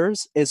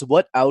matters is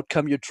what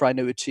outcome you're trying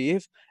to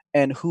achieve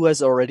and who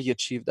has already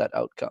achieved that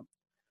outcome.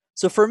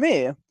 So for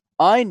me,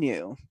 I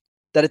knew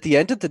that at the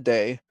end of the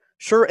day,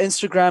 sure,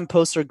 Instagram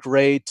posts are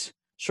great.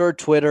 Sure,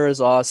 Twitter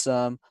is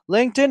awesome.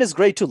 LinkedIn is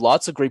great too.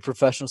 Lots of great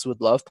professionals who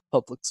would love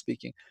public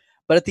speaking.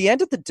 But at the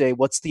end of the day,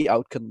 what's the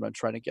outcome I'm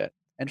trying to get?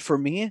 And for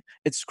me,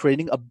 it's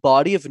creating a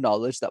body of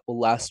knowledge that will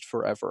last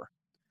forever.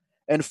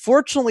 And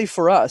fortunately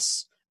for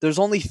us, there's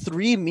only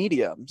 3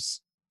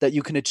 mediums that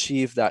you can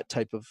achieve that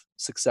type of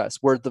success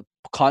where the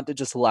content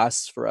just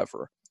lasts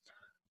forever.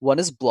 One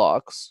is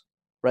blogs,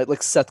 right?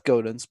 Like Seth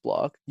Godin's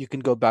blog. You can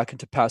go back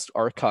into past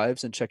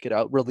archives and check it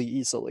out really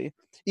easily.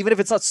 Even if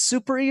it's not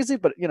super easy,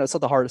 but it's not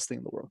the hardest thing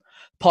in the world.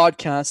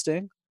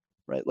 Podcasting,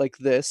 right? Like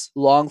this,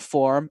 long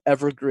form,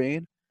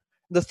 evergreen.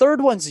 The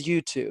third one's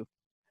YouTube.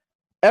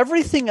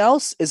 Everything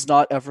else is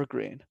not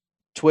evergreen.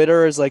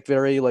 Twitter is like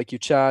very like you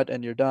chat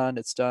and you're done,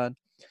 it's done.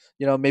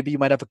 Maybe you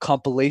might have a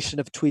compilation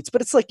of tweets,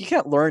 but it's like you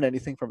can't learn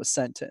anything from a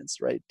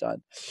sentence, right?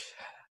 Done.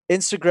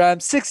 Instagram,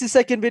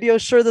 60-second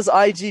videos. Sure, there's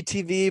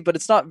IGTV, but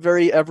it's not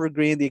very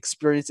evergreen. The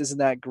experience isn't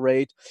that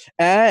great.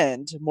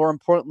 And more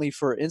importantly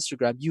for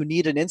Instagram, you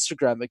need an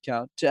Instagram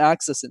account to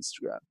access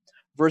Instagram.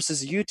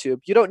 Versus YouTube,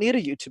 you don't need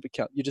a YouTube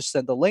account. You just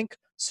send the link,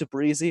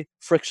 super easy,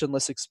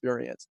 frictionless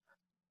experience.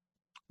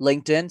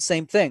 LinkedIn,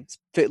 same thing.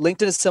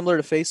 LinkedIn is similar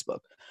to Facebook.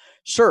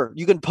 Sure,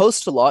 you can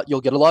post a lot.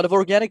 You'll get a lot of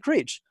organic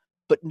reach.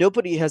 But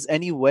nobody has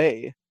any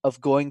way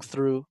of going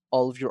through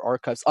all of your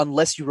archives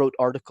unless you wrote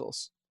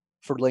articles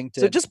for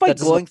LinkedIn. So just by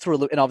going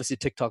through, and obviously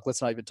TikTok,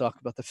 let's not even talk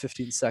about the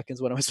 15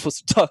 seconds. What am I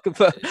supposed to talk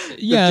about?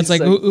 Yeah, it's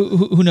like,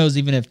 who knows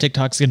even if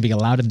TikTok's going to be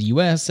allowed in the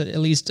US, at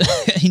least,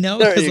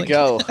 There you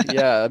go.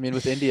 Yeah, I mean,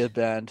 with India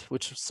banned,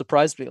 which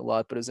surprised me a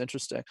lot, but it was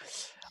interesting.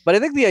 But I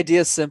think the idea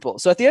is simple.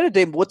 So at the end of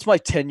the day, what's my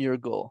 10-year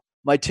goal?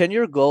 My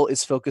 10-year goal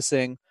is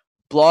focusing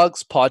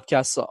blogs,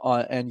 podcasts,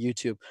 and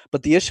YouTube.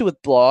 But the issue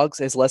with blogs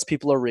is less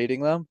people are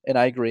reading them. And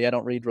I agree. I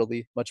don't read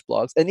really much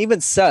blogs. And even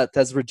Seth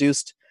has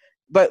reduced.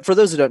 But for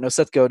those who don't know,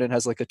 Seth Godin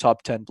has like a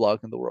top 10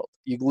 blog in the world.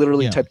 You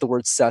literally type the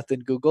word Seth in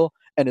Google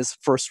and his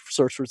first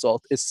search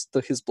result is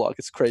his blog.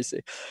 It's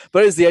crazy.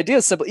 But the idea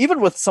is simple.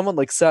 Even with someone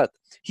like Seth,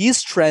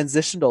 he's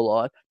transitioned a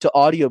lot to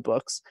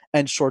audiobooks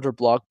and shorter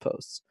blog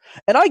posts.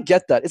 And I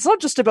get that. It's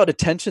not just about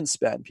attention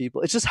span,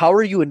 people. It's just how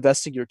are you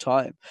investing your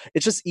time?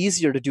 It's just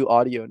easier to do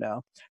audio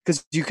now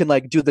because you can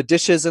like do the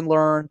dishes and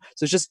learn.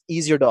 So it's just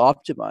easier to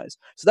optimize.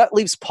 So that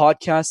leaves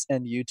podcasts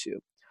and YouTube.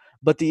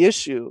 But the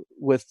issue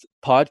with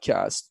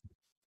podcasts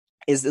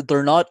is that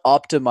they're not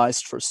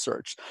optimized for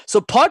search. So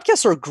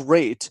podcasts are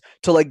great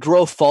to like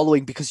grow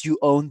following because you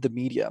own the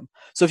medium.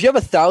 So if you have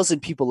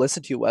 1,000 people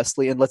listen to you,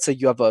 Wesley, and let's say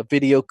you have a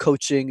video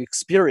coaching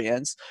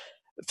experience,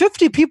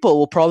 50 people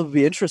will probably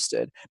be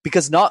interested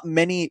because not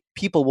many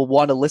people will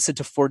want to listen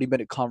to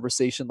 40-minute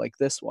conversation like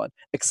this one,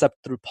 except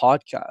through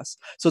podcasts.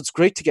 So it's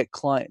great to get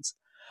clients.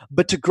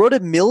 But to grow to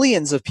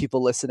millions of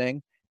people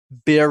listening,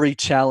 very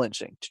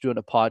challenging to do in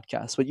a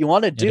podcast. What you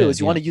want to do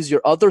is you want to use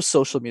your other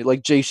social media,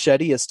 like Jay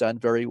Shetty has done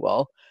very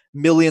well.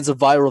 millions of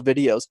viral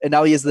videos, and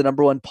now he is the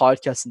number one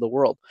podcast in the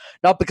world.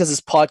 Not because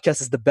his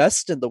podcast is the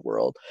best in the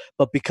world,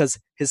 but because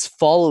his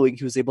following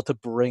he was able to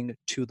bring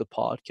to the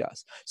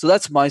podcast. So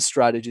that's my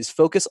strategies.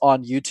 Focus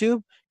on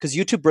YouTube because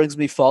YouTube brings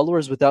me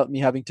followers without me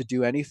having to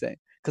do anything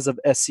because of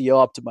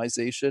SEO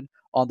optimization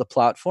on the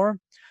platform.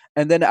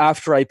 And then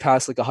after I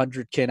pass like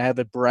 100K and I have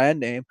a brand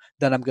name,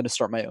 then I'm going to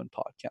start my own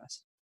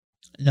podcast.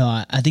 No,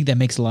 I think that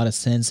makes a lot of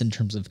sense in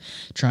terms of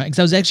trying. Because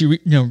I was actually,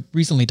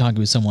 recently talking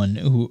with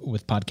someone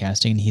with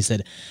podcasting, and he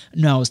said,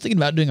 "No, I was thinking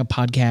about doing a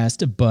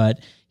podcast, but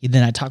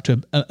then I talked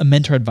to a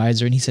mentor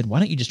advisor, and he said, why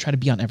don't you just try to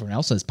be on everyone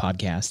else's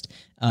podcast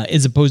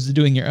as opposed to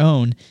doing your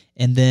own?"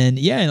 And then,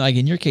 yeah, like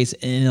in your case,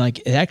 and like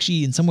it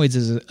actually, in some ways,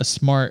 is a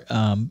smart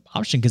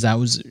option. Because I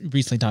was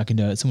recently talking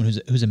to someone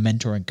who's a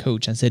mentor and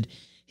coach. I said,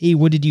 "Hey,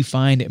 what did you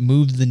find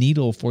moves the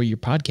needle for your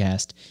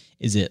podcast?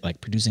 Is it like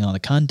producing all the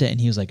content?"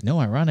 And he was like, "No,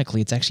 ironically,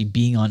 it's actually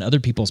being on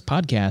other people's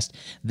podcast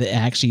that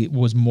actually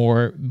moves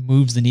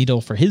the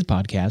needle for his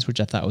podcast," which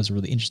I thought was a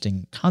really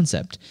interesting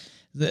concept.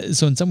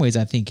 So in some ways,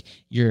 I think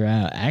you're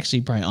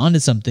actually probably onto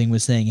something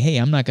with saying, "Hey,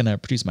 I'm not going to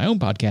produce my own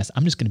podcast.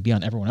 I'm just going to be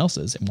on everyone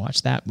else's and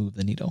watch that move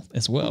the needle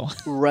as well."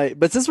 Right.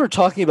 But since we're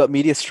talking about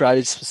media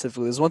strategy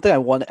specifically, there's one thing I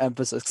want to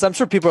emphasize because I'm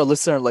sure people are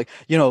listening are like,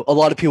 a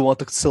lot of people want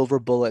the silver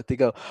bullet. They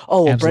go,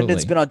 "Oh, well,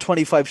 Brendan's been on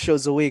 25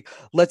 shows a week.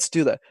 Let's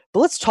do that." But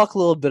let's talk a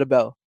little bit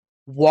about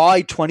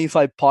why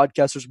 25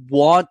 podcasters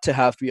want to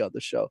have me on the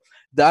show.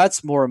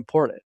 That's more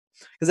important.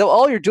 Because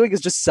all you're doing is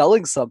just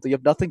selling something. You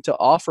have nothing to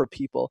offer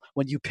people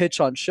when you pitch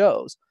on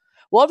shows.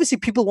 Well, obviously,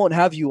 people won't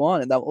have you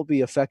on, and that will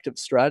be effective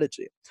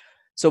strategy.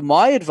 So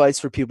my advice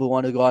for people who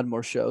want to go on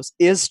more shows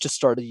is to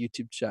start a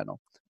YouTube channel.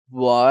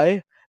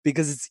 Why?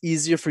 Because it's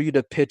easier for you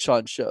to pitch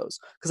on shows.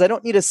 Because I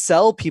don't need to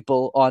sell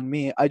people on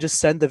me. I just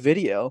send the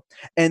video,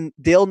 and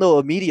they'll know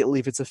immediately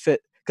if it's a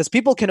fit. Because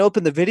people can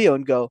open the video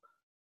and go,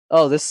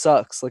 "Oh, this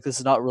sucks. Like, this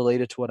is not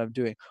related to what I'm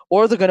doing."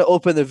 Or they're going to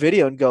open the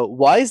video and go,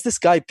 "Why is this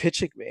guy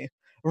pitching me?"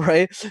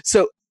 Right?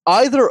 So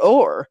either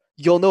or,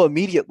 you'll know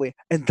immediately.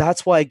 And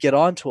that's why I get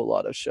onto a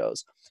lot of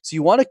shows. So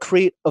you want to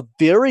create a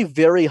very,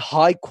 very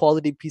high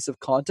quality piece of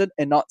content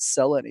and not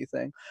sell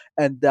anything.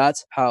 And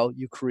that's how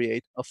you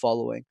create a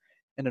following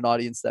and an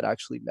audience that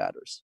actually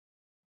matters.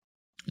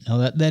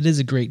 No, that is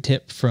a great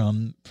tip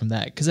from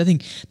that, because I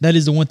think that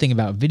is the one thing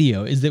about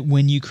video is that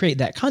when you create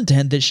that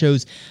content that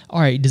shows,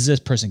 all right, does this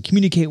person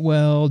communicate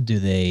well? How do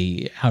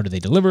they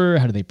deliver?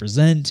 How do they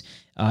present?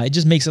 It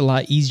just makes it a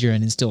lot easier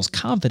and instills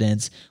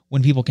confidence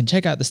when people can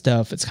check out the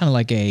stuff. It's kind of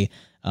like a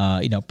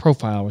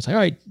profile where it's like,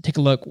 all right, take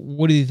a look.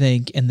 What do you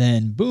think? And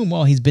then boom,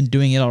 well, he's been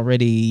doing it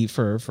already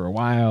for a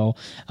while.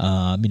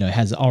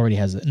 Already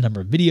has a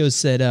number of videos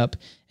set up,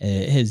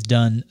 has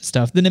done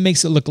stuff. Then it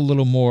makes it look a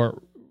little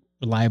more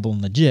reliable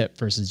and legit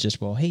versus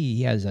just, well, hey,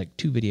 he has like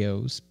 2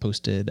 videos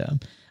posted.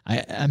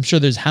 I'm sure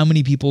there's how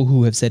many people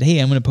who have said, "Hey,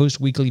 I'm going to post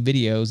weekly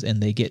videos,"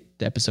 and they get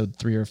to episode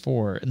 3 or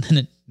 4, and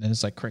then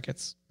it's like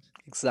crickets.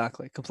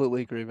 Exactly.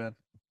 Completely agree, man.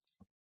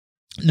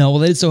 No, well,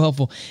 that is so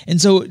helpful.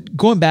 And so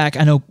going back,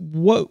 I know,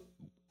 what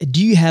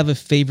do you have a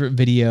favorite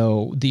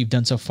video that you've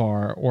done so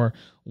far, or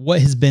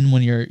what has been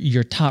one of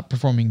your top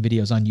performing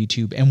videos on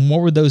YouTube, and what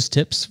were those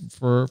tips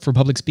for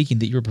public speaking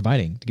that you were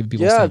providing to give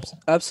people a sample?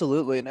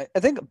 Absolutely. And I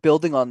think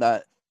building on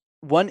that,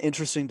 one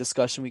interesting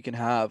discussion we can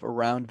have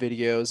around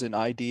videos and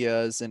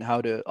ideas and how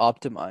to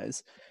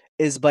optimize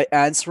is by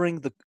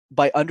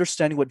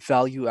understanding what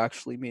value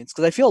actually means.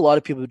 Because I feel a lot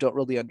of people who don't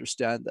really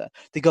understand that.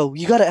 They go,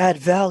 "You got to add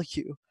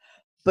value."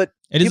 But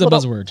it is a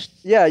buzzword.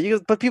 Yeah,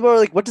 but people are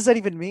like, "What does that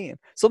even mean?"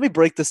 So let me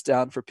break this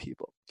down for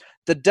people.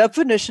 The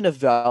definition of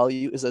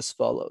value is as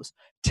follows.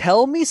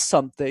 Tell me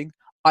something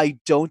I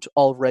don't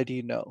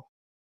already know.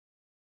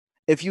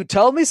 If you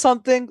tell me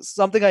something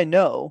I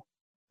know,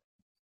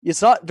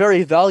 it's not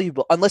very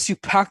valuable unless you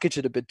package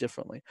it a bit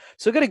differently.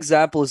 So a good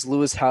example is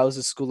Lewis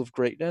Howes' School of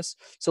Greatness.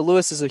 So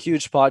Lewis is a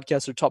huge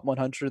podcaster, top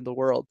 100 in the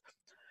world.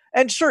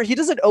 And sure, he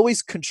doesn't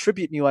always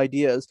contribute new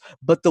ideas,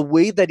 but the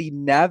way that he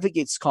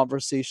navigates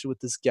conversation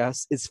with his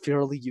guests is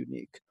fairly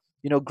unique.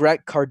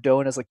 Grant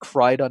Cardone has like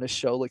cried on his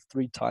show like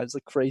 3 times,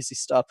 like crazy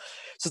stuff.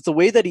 So it's the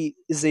way that he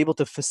is able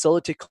to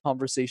facilitate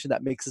conversation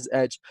that makes his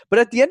edge. But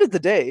at the end of the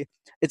day,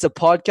 it's a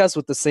podcast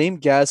with the same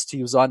guest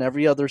he was on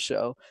every other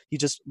show. He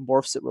just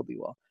morphs it really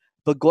well.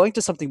 But going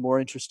to something more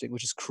interesting,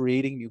 which is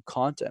creating new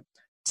content.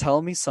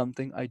 Tell me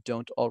something I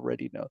don't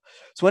already know.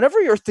 So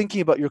whenever you're thinking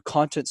about your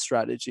content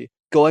strategy,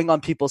 going on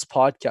people's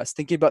podcasts,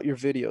 thinking about your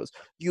videos,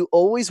 you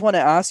always want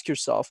to ask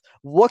yourself,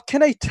 what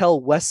can I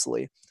tell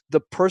Wesley, the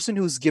person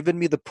who's given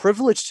me the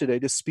privilege today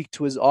to speak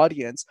to his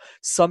audience,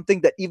 something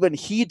that even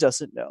he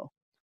doesn't know,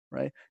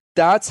 right?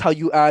 That's how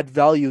you add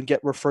value and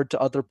get referred to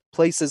other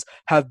places,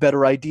 have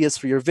better ideas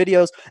for your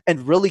videos,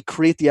 and really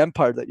create the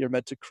empire that you're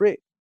meant to create.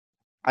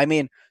 I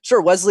mean,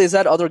 sure, Wesley has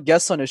had other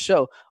guests on his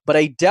show, but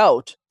I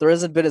doubt there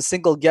hasn't been a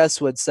single guest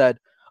who had said,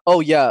 "Oh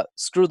yeah,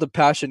 screw the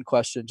passion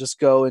question. Just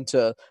go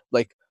into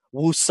like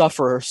woo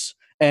sufferers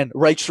and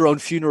write your own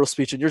funeral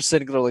speech." And you're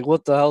sitting there like,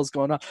 "What the hell is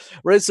going on?"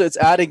 Right? So it's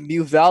adding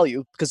new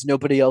value because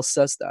nobody else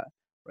says that.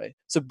 Right?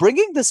 So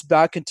bringing this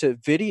back into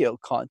video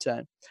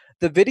content,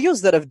 the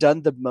videos that have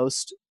done the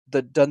most,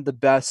 that done the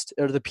best,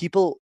 are the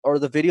people, or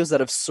the videos that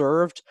have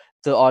served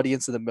the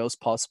audience in the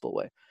most possible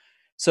way.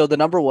 So the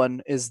number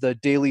one is the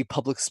daily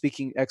public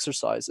speaking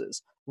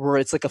exercises, where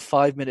it's like a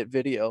 5-minute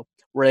video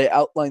where I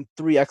outline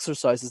 3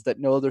 exercises that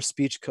no other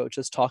speech coach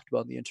has talked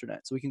about on the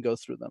internet. So we can go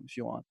through them if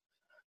you want.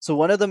 So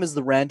one of them is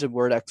the random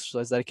word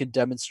exercise that I can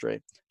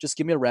demonstrate. Just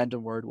give me a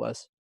random word,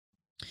 Wes.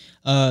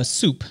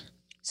 Soup.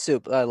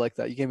 Soup. I like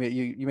that. You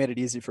made it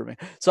easy for me.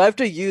 So I have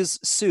to use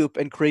soup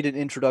and create an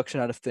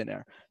introduction out of thin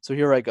air. So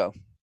here I go.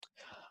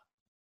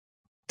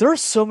 There are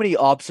so many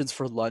options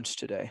for lunch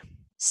today.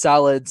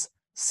 Salads,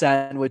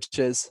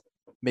 sandwiches,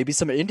 maybe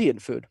some Indian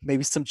food,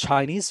 maybe some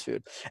Chinese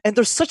food. And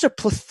there's such a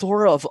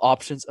plethora of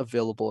options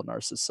available in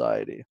our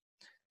society.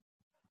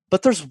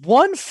 But there's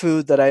one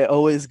food that I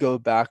always go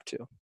back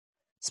to,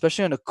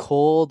 especially on a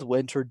cold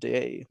winter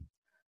day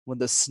when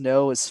the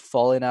snow is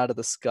falling out of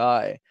the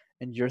sky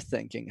and you're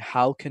thinking,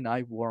 how can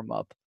I warm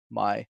up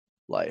my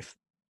life?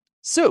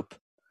 Soup.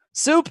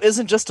 Soup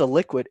isn't just a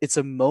liquid, it's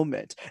a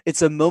moment.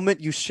 It's a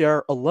moment you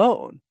share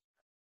alone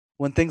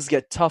when things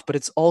get tough, but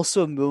it's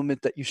also a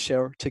moment that you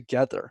share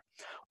together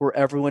where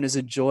everyone is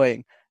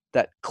enjoying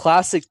that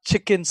classic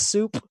chicken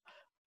soup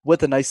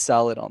with a nice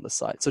salad on the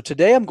side. So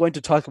today I'm going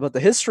to talk about the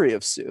history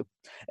of soup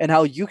and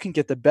how you can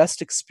get the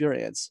best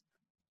experience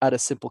at a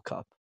simple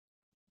cup.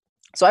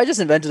 So I just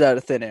invented it out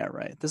of thin air,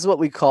 right? This is what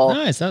we call...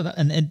 Nice.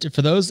 And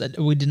for those,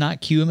 we did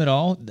not cue him at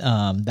all.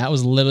 That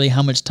was literally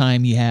how much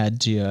time you had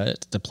to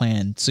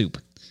plan soup.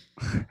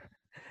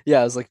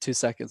 Yeah, it was like 2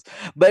 seconds.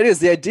 But anyways,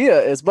 the idea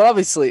is, but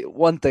obviously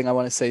one thing I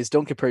want to say is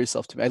don't compare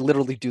yourself to me. I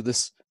literally do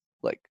this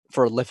like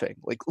for a living,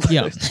 like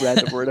yeah.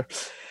 random word.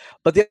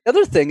 But the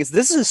other thing is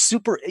this is a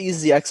super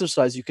easy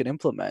exercise you can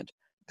implement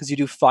because you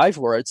do 5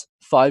 words,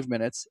 5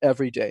 minutes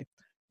every day.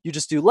 You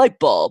just do light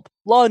bulb,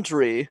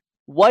 laundry,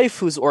 wife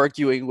who's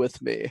arguing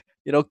with me,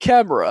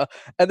 camera,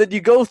 and then you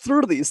go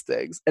through these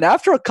things. And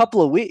after a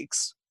couple of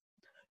weeks,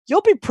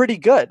 you'll be pretty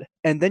good.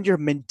 And then your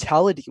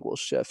mentality will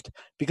shift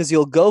because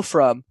you'll go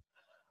from,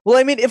 well,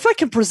 I mean, if I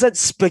can present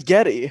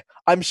spaghetti,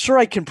 I'm sure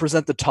I can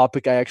present the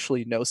topic I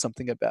actually know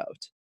something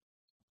about.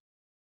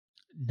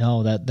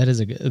 No, that is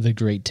a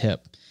great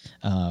tip.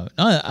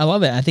 I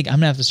love it. I think I'm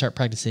gonna have to start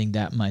practicing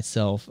that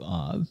myself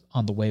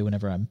on the way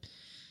whenever I'm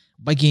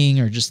biking,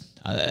 or just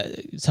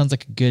it sounds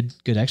like a good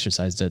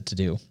exercise to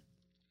do.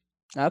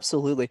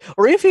 Absolutely.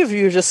 Or if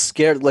you're just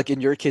scared, like in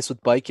your case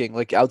with biking,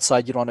 like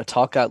outside you don't want to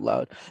talk out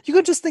loud, you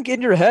can just think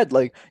in your head,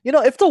 like,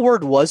 if the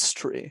word was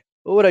tree,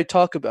 what would I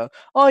talk about?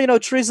 Oh,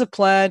 tree's a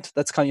plant.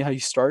 That's kind of how you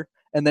start.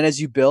 And then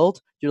as you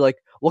build, you're like,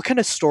 what kind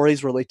of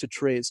stories relate to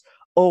trees?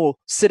 Oh,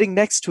 sitting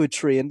next to a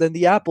tree and then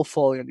the apple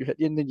falling on your head.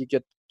 And then you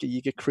get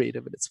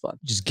creative and it's fun.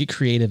 Just get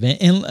creative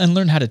and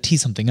learn how to tee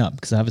something up,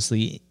 because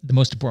obviously the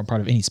most important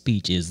part of any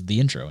speech is the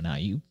intro. Now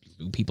you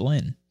clue people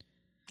in.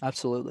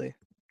 Absolutely.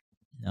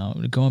 No,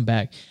 going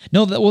back.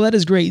 No, that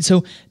is great.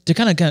 So to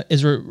kind of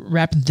as we're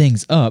wrapping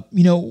things up,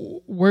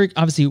 where's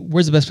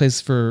the best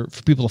place for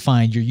people to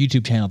find your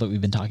YouTube channel that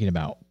we've been talking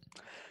about?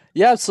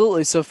 Yeah,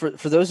 absolutely. So for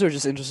those who are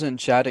just interested in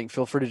chatting,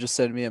 feel free to just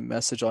send me a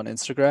message on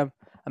Instagram.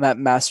 I'm at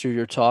Master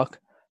Your Talk.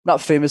 I'm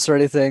not famous or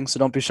anything, so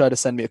don't be shy to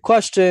send me a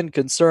question,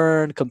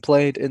 concern,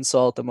 complaint,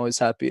 insult. I'm always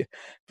happy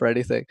for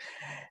anything.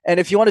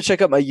 And if you want to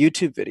check out my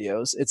YouTube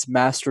videos, it's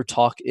Master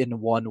Talk in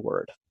one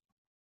word.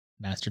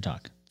 Master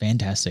Talk.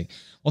 Fantastic.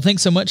 Well,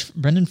 thanks so much,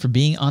 Brendan, for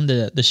being on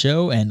the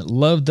show, and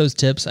love those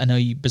tips. I know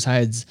you,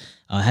 besides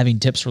having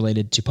tips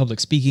related to public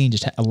speaking,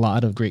 just a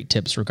lot of great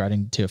tips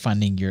regarding to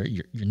finding your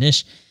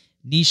niche,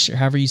 or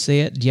however you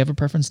say it. Do you have a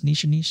preference,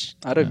 niche or niche?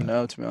 I don't even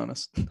know, to be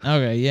honest.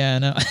 Okay, yeah,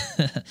 no.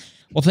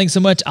 Well, thanks so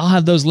much. I'll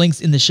have those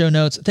links in the show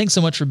notes. Thanks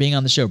so much for being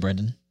on the show,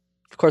 Brendan.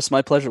 Of course,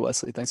 my pleasure,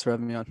 Wesley. Thanks for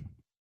having me on.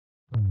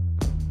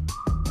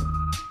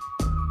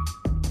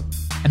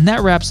 And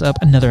that wraps up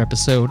another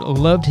episode.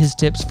 Loved his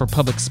tips for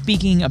public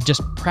speaking, of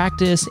just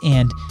practice,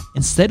 and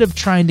instead of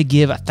trying to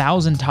give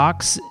 1,000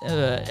 talks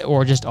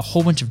or just a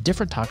whole bunch of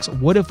different talks,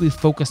 what if we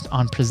focused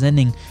on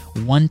presenting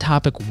one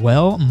topic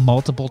well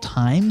multiple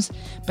times?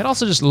 But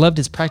also just loved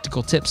his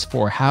practical tips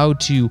for how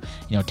to,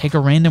 take a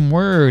random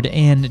word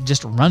and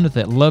just run with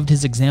it. Loved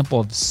his example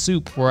of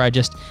soup, where I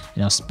just,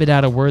 spit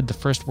out a word, the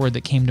first word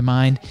that came to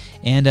mind,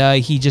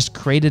 and he just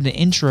created an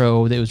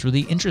intro that was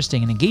really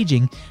interesting and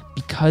engaging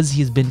because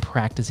he's been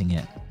practicing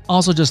it.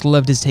 Also just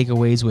loved his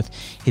takeaways with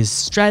his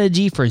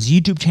strategy for his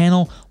YouTube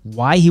channel,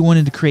 why he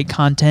wanted to create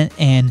content,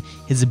 and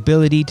his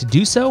ability to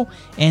do so,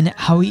 and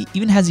how he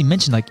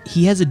mentioned, like,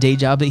 he has a day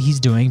job that he's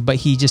doing, but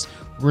he just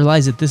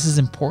realized that this is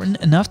important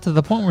enough to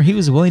the point where he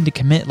was willing to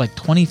commit like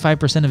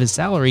 25% of his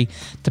salary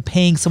to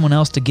paying someone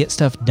else to get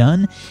stuff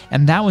done.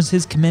 And that was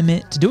his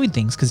commitment to doing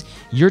things, because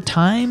your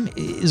time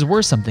is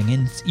worth something,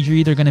 and you're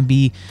either going to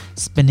be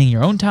spending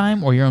your own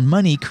time or your own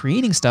money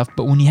creating stuff.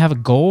 But when you have a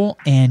goal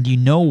and you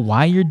know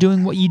why you're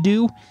doing what you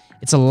do,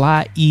 it's a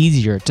lot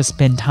easier to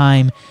spend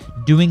time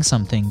doing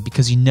something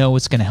because you know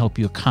it's going to help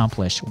you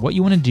accomplish what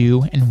you want to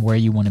do and where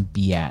you want to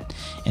be at.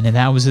 And then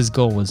that was his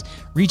goal, was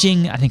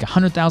reaching, I think,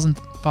 100,000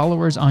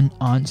 followers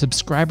on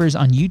subscribers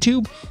on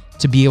YouTube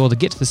to be able to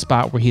get to the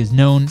spot where he is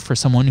known for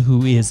someone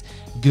who is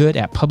good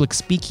at public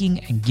speaking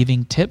and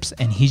giving tips,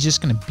 and he's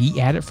just going to be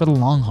at it for the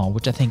long haul,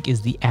 which I think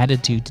is the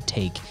attitude to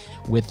take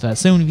with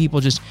so many people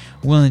just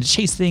willing to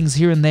chase things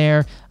here and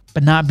there,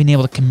 but not being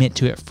able to commit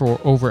to it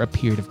for over a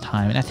period of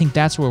time. And I think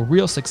that's where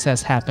real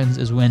success happens,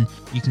 is when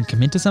you can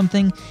commit to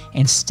something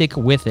and stick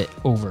with it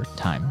over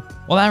time.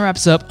 Well, that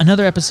wraps up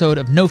another episode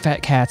of No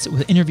Fat Cats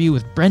with an interview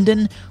with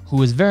Brendan,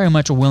 who is very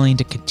much willing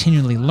to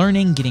continually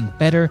learning, getting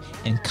better,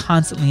 and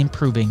constantly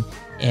improving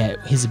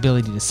his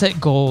ability to set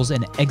goals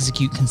and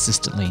execute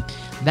consistently.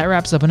 That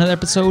wraps up another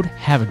episode.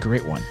 Have a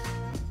great one.